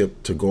cause the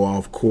ship to go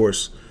off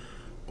course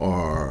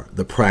are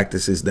the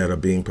practices that are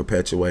being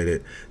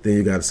perpetuated, then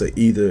you got to say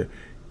either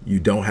you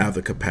don't have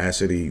the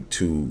capacity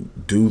to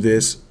do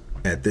this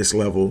at this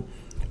level,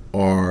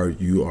 or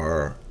you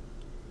are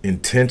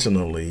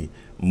intentionally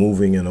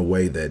moving in a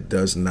way that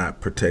does not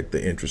protect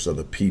the interests of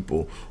the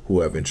people who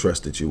have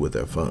entrusted you with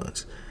their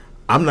funds.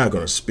 I'm not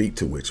going to speak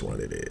to which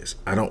one it is.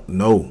 I don't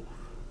know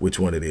which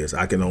one it is.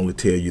 I can only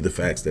tell you the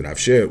facts that I've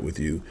shared with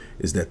you,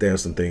 is that there are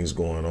some things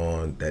going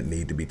on that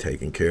need to be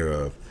taken care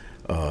of.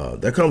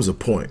 There comes a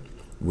point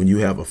when you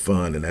have a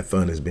fund and that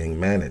fund is being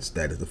managed,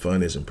 that if the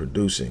fund isn't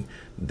producing,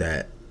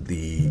 that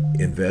the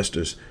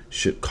investors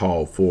should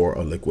call for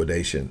a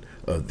liquidation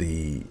of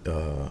the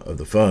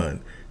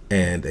fund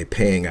and a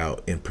paying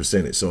out in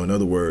percentage. So in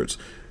other words,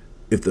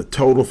 if the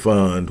total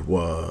fund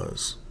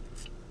was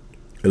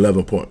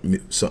 11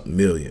 point something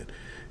million,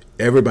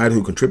 everybody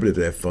who contributed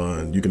to that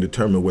fund, you can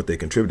determine what they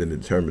contributed and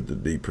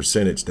determine the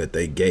percentage that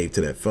they gave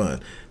to that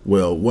fund.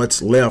 Well,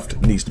 what's left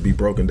needs to be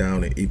broken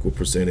down in equal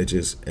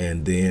percentages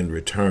and then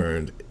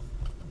returned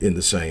in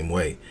the same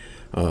way.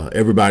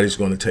 Everybody's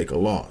going to take a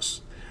loss.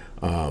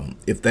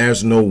 If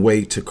there's no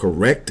way to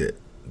correct it,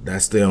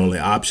 that's the only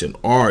option,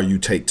 or you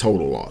take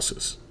total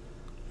losses.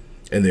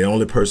 And the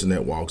only person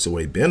that walks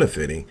away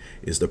benefiting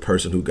is the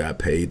person who got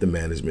paid the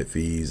management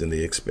fees and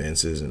the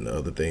expenses and the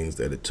other things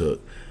that it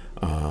took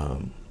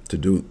to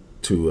do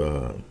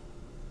you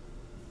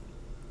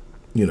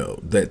know,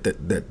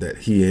 that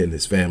he and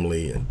his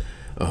family and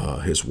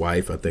his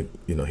wife, I think,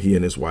 you know, he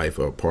and his wife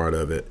are a part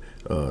of it.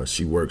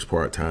 She works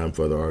part-time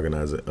for the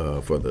organizer,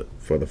 for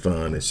the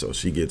fund, and so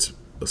she gets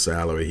a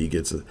salary, he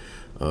gets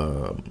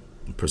a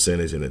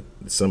percentage, and a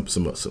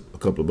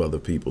couple of other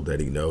people that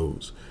he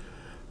knows.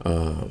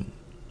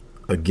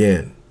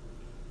 Again,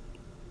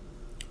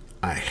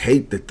 I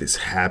hate that this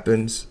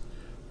happens,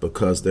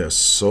 because there's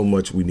so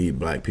much we need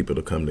black people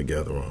to come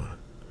together on.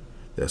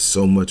 There's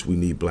so much we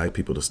need black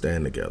people to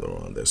stand together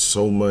on. There's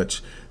so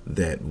much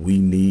that we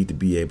need to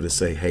be able to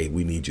say, hey,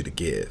 we need you to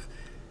give.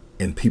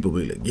 And people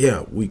be like,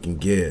 yeah, we can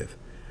give,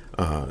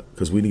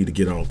 because we need to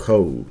get on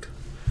code.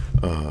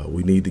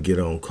 We need to get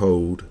on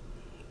code,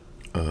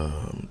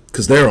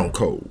 because they're on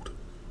code.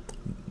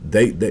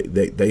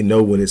 They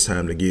know when it's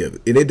time to give.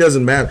 And it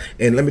doesn't matter.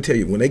 And let me tell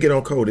you, when they get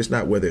on code, it's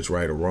not whether it's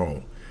right or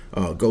wrong.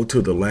 Go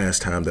to the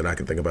last time that I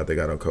can think about they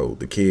got on code.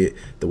 The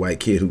white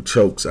kid who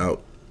chokes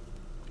out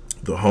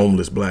the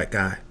homeless black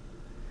guy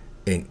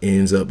and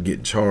ends up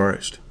getting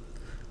charged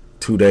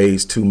 2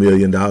 days, $2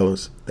 million.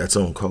 That's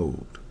on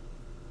code.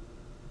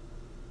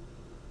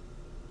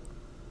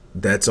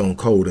 That's on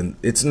code. And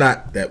it's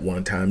not that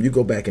one time. You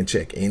go back and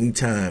check any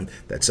time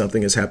that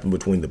something has happened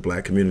between the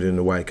black community and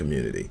the white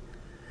community,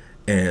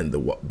 and the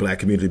black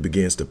community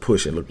begins to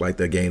push and look like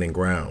they're gaining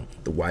ground,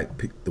 the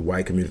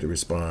white community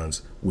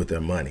responds with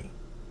their money.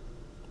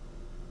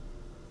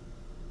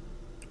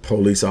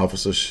 Police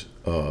officers,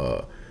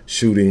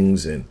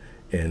 shootings and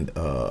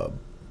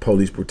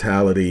police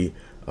brutality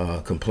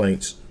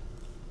complaints,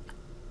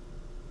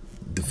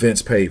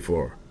 defense paid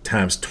for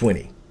times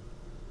 20.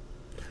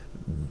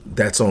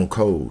 That's on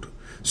code.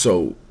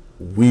 So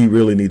we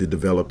really need to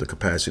develop the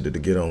capacity to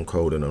get on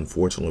code, and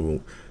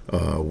unfortunately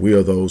we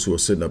are those who are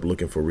sitting up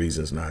looking for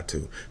reasons not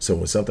to. So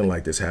when something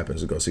like this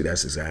happens, we go, see,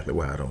 that's exactly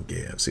why I don't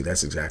give. See,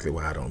 that's exactly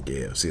why I don't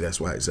give. See,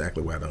 that's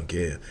exactly why I don't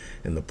give.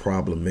 And the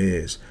problem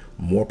is,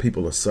 more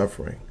people are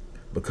suffering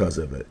because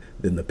of it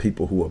than the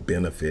people who are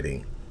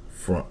benefiting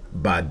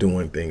by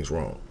doing things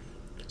wrong.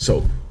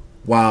 So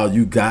while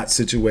you got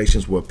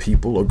situations where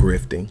people are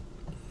grifting,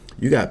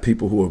 you got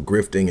people who are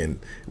grifting in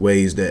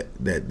ways that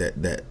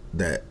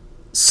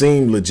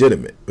seem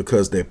legitimate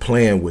because they're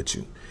playing with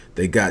you.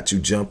 They got you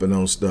jumping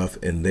on stuff,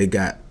 and they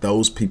got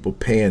those people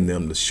paying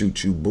them to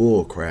shoot you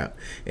bull crap,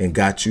 and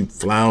got you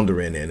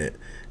floundering in it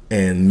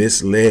and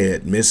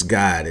misled,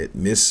 misguided,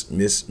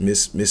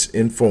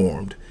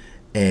 misinformed.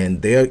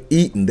 And they're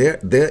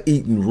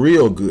eating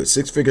real good,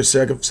 6 figures,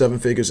 7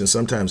 figures, and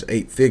sometimes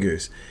 8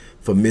 figures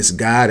for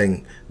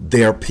misguiding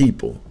their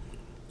people.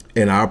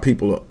 And our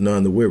people are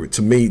none the weary.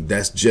 To me,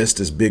 that's just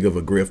as big of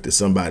a grift as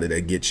somebody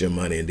that gets your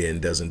money and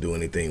then doesn't do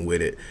anything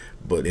with it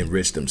but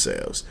enrich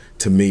themselves.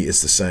 To me,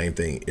 it's the same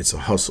thing. It's a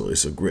hustle.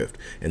 It's a grift.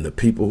 And the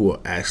people who are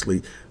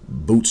actually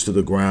boots to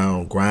the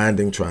ground,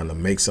 grinding, trying to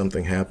make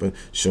something happen,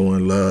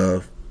 showing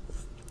love.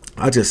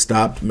 I just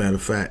stopped, matter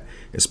of fact,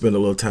 and spent a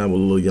little time with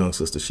a little young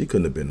sister. She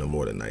couldn't have been no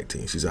more than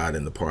 19. She's out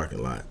in the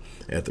parking lot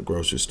at the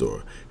grocery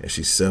store, and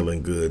she's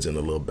selling goods in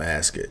a little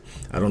basket.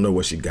 I don't know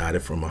where she got it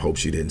from. I hope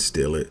she didn't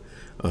steal it.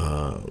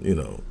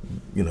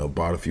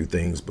 Bought a few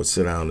things, but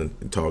sit down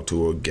and talk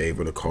to her, gave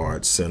her the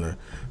card, sent her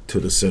to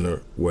the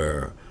center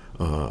where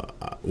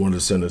one of the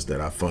centers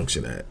that I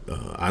function at.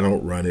 I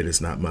don't run it,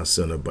 it's not my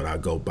center, but I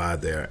go by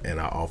there and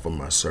I offer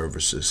my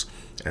services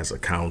as a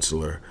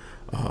counselor,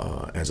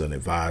 as an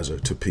advisor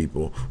to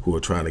people who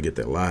are trying to get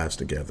their lives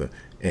together.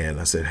 And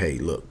I said, hey,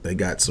 look, they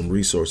got some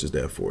resources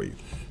there for you.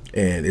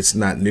 And it's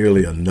not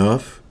nearly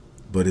enough,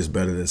 but it's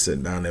better than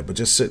sitting down there. But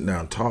just sitting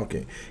down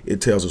talking, it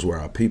tells us where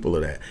our people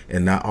are at.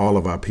 And not all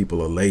of our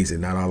people are lazy.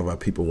 Not all of our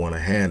people want a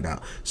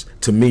handout.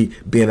 To me,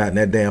 being out in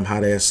that damn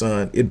hot ass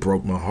sun, it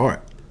broke my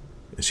heart.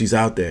 And she's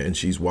out there and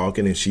she's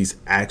walking and she's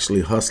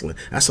actually hustling.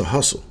 That's a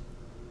hustle.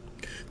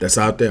 That's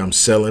out there. I'm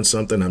selling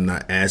something. I'm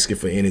not asking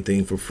for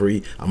anything for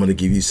free. I'm going to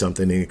give you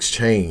something in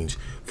exchange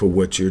for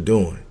what you're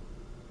doing.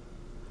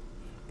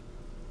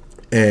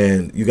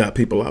 And you got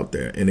people out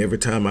there, and every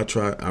time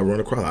I run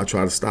across, I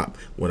try to stop.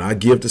 When I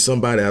give to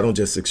somebody, I don't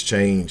just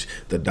exchange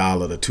the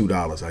 $1, the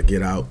 $2. I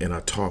get out and I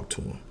talk to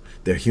them.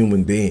 They're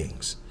human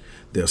beings.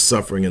 They're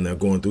suffering and they're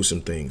going through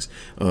some things.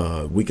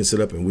 We can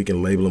sit up and we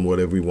can label them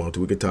whatever we want to.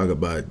 We can talk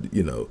about,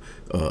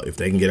 if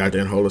they can get out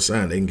there and hold a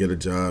sign, they can get a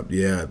job.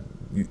 Yeah.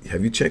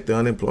 Have you checked the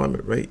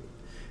unemployment rate?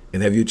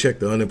 And have you checked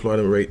the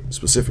unemployment rate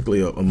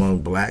specifically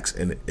among blacks,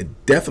 and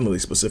it definitely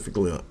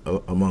specifically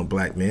among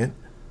black men?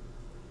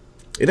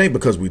 It ain't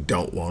because we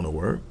don't want to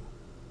work.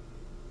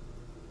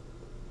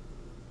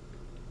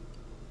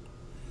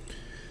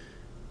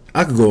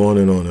 I could go on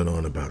and on and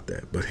on about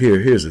that, but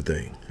here's the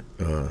thing.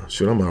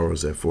 I'm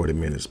almost at 40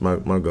 minutes.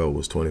 My goal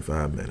was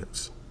 25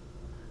 minutes.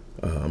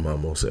 I'm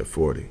almost at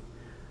 40.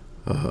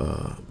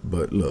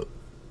 But look,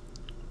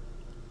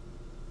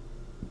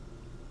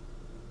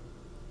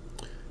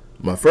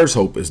 my first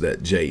hope is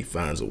that Jay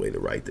finds a way to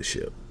right the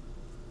ship.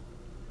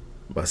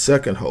 My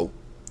second hope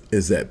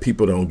is that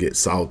people don't get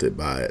salted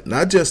by it.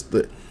 Not just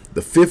the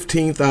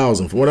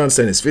 15,000, from what I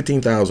understand, it's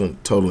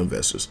 15,000 total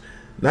investors.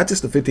 Not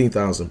just the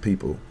 15,000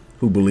 people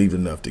who believed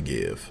enough to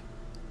give,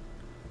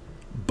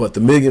 but the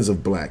millions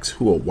of blacks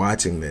who are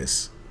watching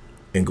this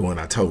and going,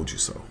 I told you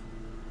so.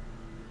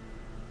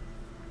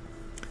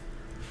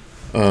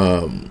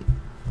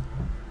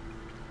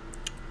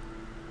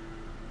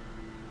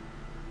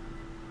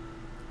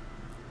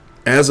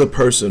 As a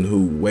person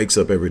who wakes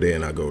up every day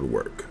and I go to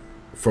work,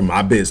 for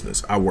my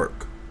business, I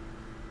work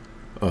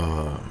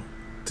to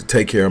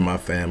take care of my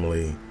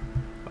family,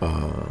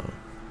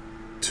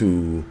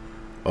 to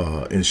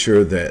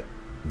ensure that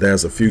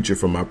there's a future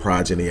for my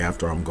progeny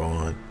after I'm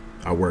gone.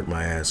 I work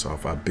my ass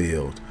off. I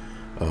build.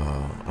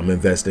 I'm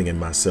investing in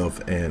myself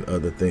and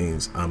other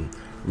things. I'm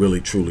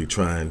really, truly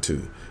trying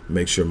to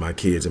make sure my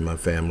kids and my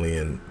family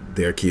and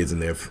their kids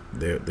and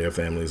their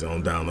families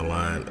on down the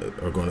line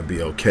are going to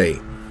be okay.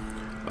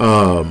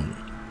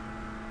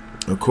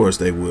 Of course,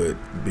 they would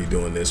be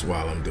doing this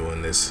while I'm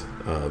doing this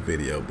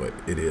video, but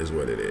it is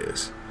what it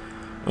is.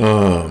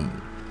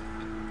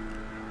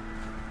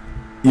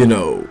 You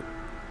know,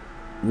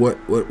 what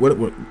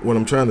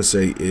I'm trying to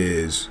say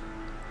is,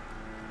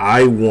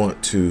 I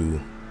want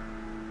to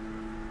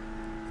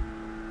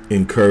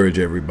encourage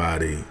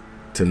everybody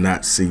to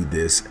not see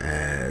this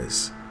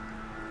as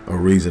a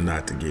reason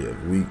not to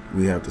give.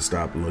 We have to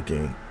stop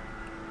looking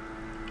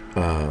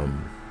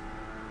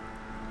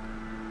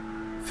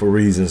for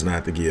reasons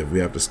not to give. We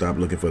have to stop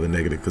looking for the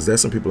negative, because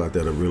there's some people out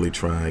there that are really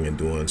trying and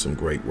doing some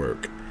great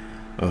work.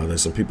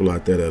 There's some people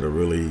out there that are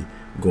really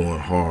going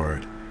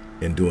hard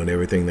and doing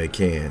everything they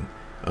can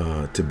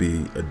to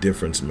be a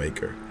difference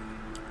maker.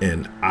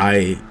 And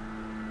I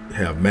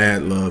have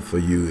mad love for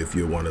you if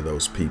you're one of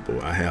those people.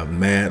 I have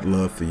mad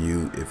love for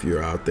you if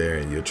you're out there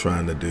and you're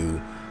trying to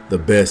do the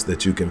best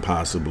that you can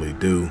possibly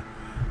do,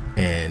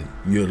 and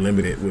you're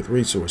limited with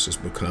resources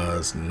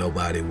because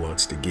nobody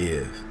wants to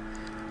give.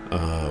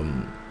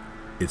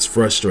 It's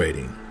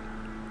frustrating.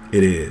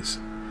 It is.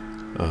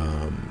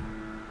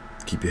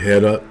 Keep your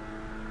head up.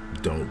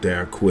 Don't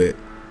dare quit.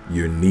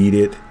 You're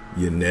needed.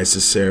 You're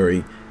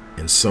necessary.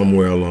 And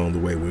somewhere along the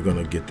way, we're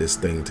going to get this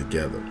thing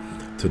together.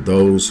 To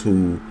those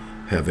who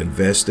have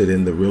invested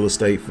in the real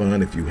estate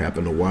fund, if you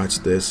happen to watch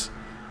this,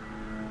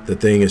 the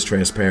thing is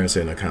transparency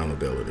and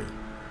accountability.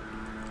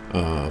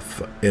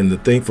 And the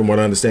thing, from what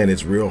I understand,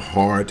 it's real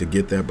hard to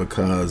get that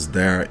because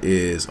there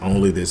is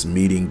only this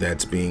meeting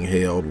that's being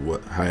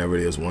held, however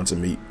it is, once a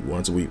week,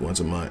 once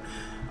a month.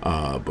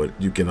 But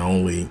you can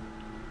only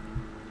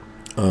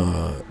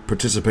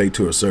participate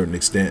to a certain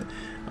extent.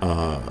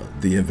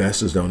 The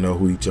investors don't know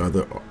who each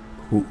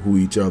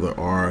other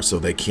are, so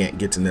they can't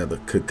get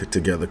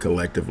together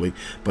collectively.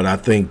 But I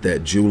think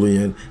that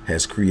Jullien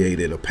has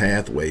created a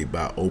pathway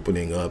by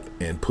opening up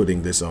and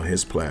putting this on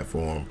his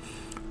platform,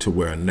 to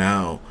where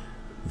now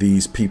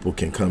these people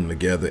can come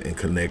together and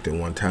connect at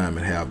one time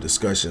and have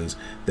discussions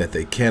that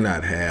they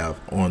cannot have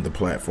on the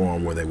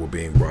platform where they were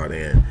being brought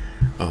in.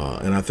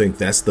 And I think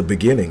that's the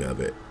beginning of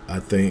it. I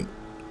think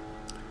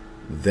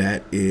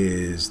that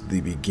is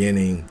the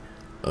beginning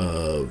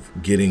of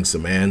getting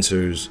some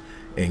answers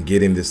and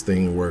getting this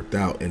thing worked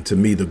out. And to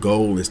me, the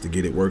goal is to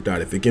get it worked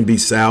out. If it can be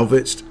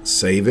salvaged,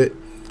 save it.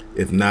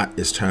 If not,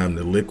 it's time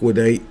to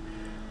liquidate.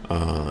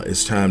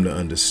 It's time to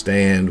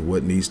understand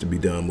what needs to be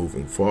done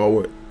moving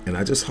forward. And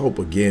I just hope,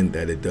 again,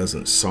 that it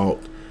doesn't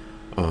salt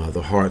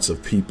the hearts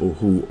of people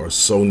who are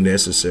so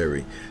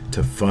necessary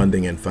to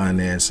funding and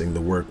financing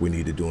the work we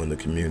need to do in the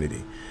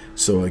community.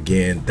 So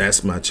again,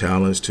 that's my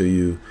challenge to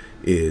you,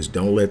 is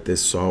don't let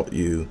this salt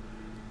you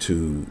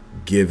to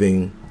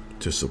giving,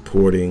 to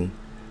supporting,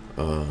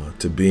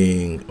 to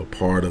being a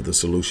part of the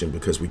solution,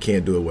 because we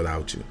can't do it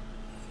without you.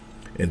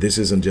 And this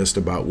isn't just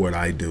about what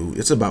I do.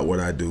 It's about what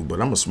I do,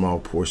 but I'm a small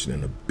portion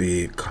in a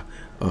big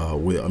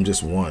wheel. I'm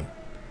just one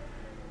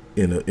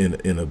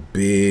in a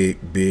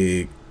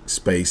big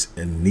space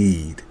and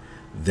need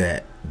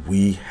that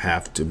we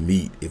have to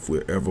meet if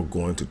we're ever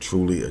going to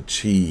truly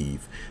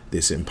achieve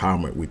this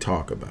empowerment we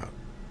talk about.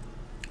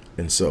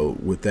 And so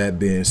with that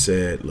being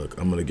said, look,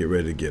 I'm going to get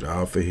ready to get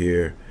off of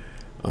here.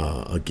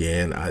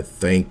 Again, I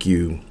thank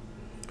you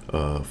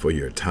for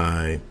your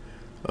time.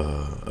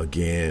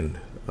 Again,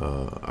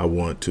 I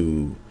want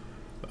to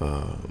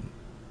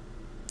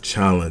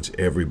challenge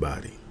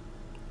everybody.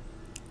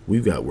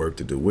 We've got work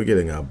to do. We're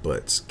getting our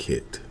butts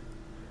kicked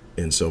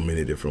in so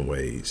many different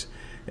ways.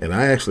 And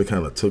I actually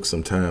kind of took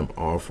some time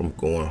off from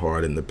going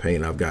hard in the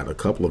paint. I've got a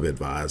couple of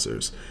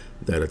advisors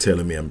that are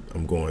telling me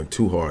I'm going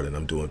too hard and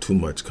I'm doing too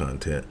much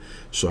content.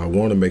 So I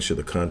want to make sure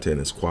the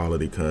content is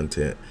quality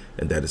content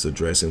and that it's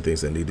addressing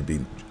things that need to be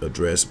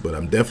addressed. But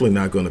I'm definitely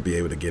not going to be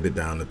able to get it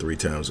down to 3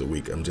 times a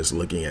week. I'm just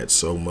looking at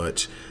so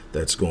much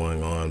that's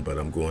going on, but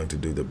I'm going to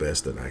do the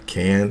best that I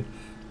can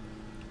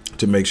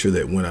to make sure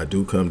that when I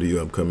do come to you,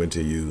 I'm coming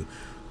to you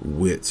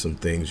with some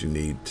things you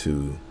need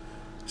to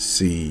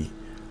see,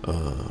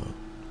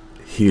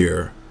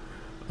 hear,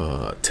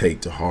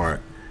 take to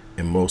heart,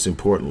 and most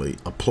importantly,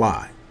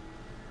 apply.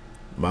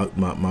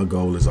 My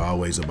goal is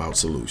always about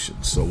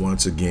solutions. So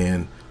once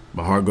again,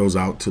 my heart goes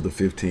out to the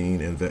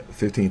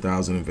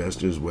 15,000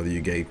 investors, whether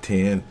you gave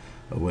 10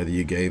 or whether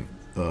you gave,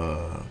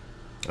 I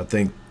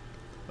think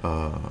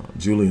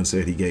Jullien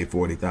said he gave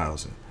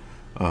 40,000,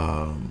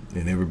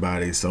 and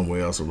everybody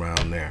somewhere else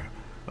around there.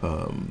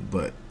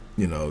 But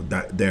you know,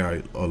 that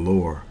they're a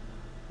lure.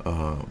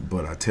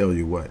 But I tell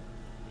you what,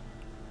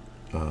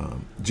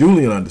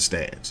 Jullien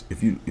understands.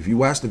 If you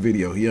watch the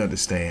video, he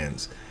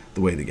understands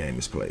the way the game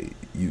is played.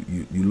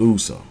 You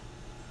lose some.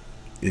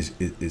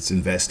 It's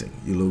investing.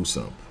 You lose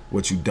some.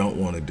 What you don't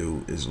want to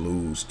do is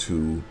lose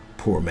to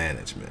poor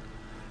management,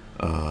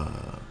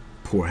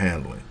 poor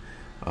handling.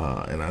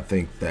 And I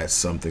think that's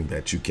something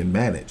that you can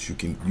manage. You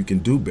can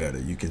do better.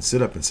 You can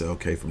sit up and say,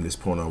 okay, from this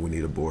point on, we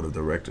need a board of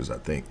directors. I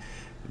think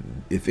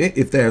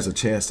if there's a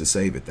chance to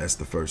save it, that's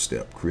the first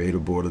step. Create a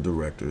board of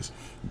directors,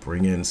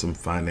 bring in some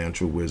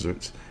financial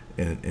wizards,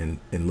 and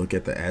look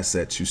at the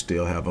assets you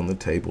still have on the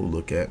table.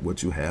 Look at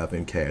what you have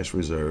in cash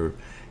reserve,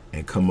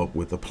 and come up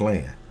with a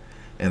plan.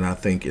 And I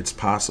think it's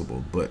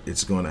possible, but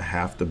it's going to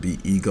have to be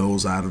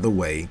egos out of the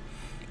way.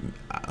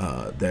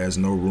 There's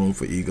no room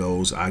for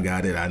egos. I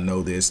got it. I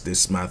know this.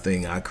 This is my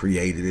thing. I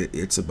created it.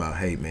 It's about,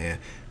 hey, man,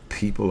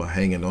 people are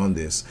hanging on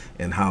this,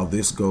 and how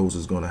this goes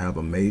is going to have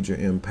a major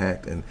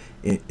impact and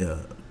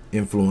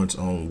influence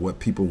on what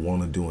people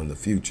want to do in the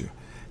future.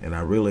 And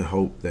I really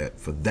hope that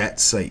for that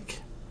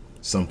sake,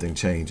 something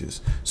changes.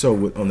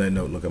 So on that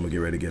note, look, I'm going to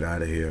get ready to get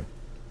out of here.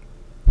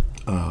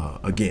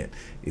 Again,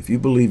 if you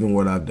believe in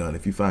what I've done,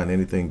 if you find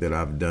anything that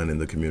I've done in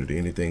the community,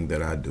 anything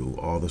that I do,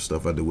 all the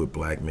stuff I do with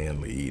Black Men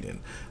Lead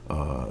and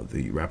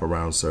the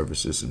wraparound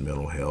services in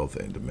mental health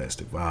and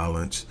domestic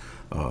violence,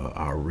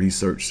 our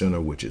research center,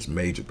 which is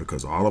major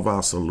because all of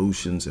our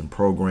solutions and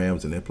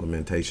programs and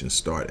implementations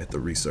start at the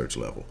research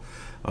level.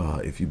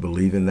 If you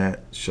believe in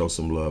that, show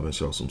some love and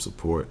show some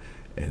support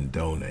and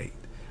donate.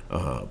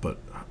 But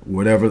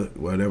whatever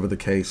the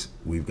case,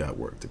 we've got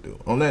work to do.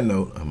 On that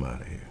note, I'm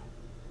out of here.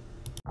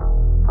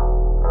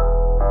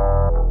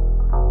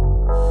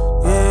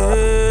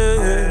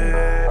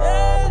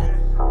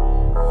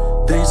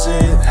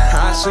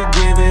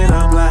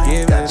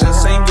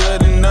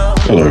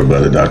 Hello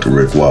everybody, Dr.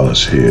 Rick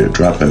Wallace here,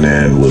 dropping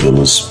in with a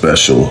little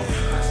special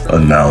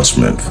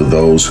announcement for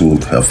those who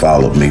have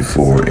followed me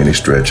for any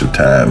stretch of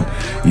time.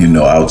 You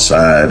know,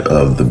 outside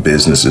of the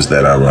businesses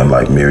that I run,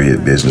 like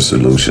Myriad Business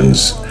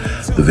Solutions,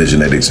 the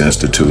Visionetics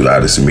Institute,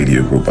 Odyssey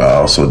Media Group, I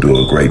also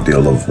do a great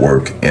deal of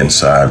work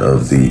inside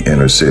of the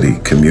inner city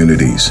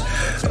communities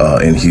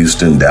in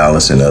Houston,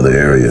 Dallas, and other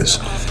areas.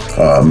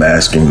 I'm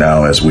asking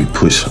now, as we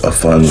push a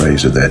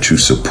fundraiser, that you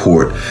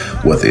support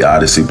what the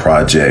Odyssey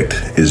Project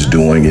is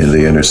doing in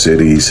the inner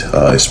cities,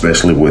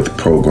 especially with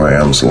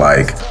programs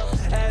like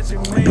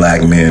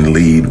Black Men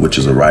Lead, which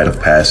is a rite of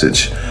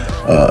passage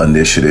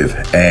initiative,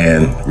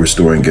 and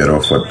Restoring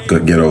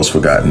Ghetto's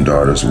Forgotten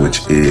Daughters, which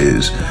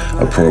is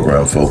a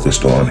program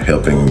focused on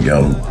helping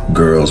young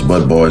girls,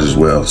 but boys as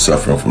well,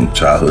 suffering from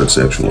childhood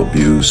sexual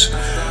abuse,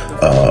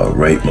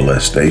 rape,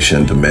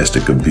 molestation,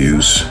 domestic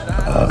abuse,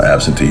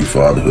 absentee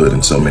fatherhood,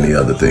 and so many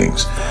other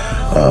things.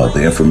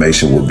 The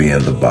information will be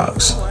in the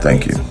box.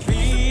 Thank you.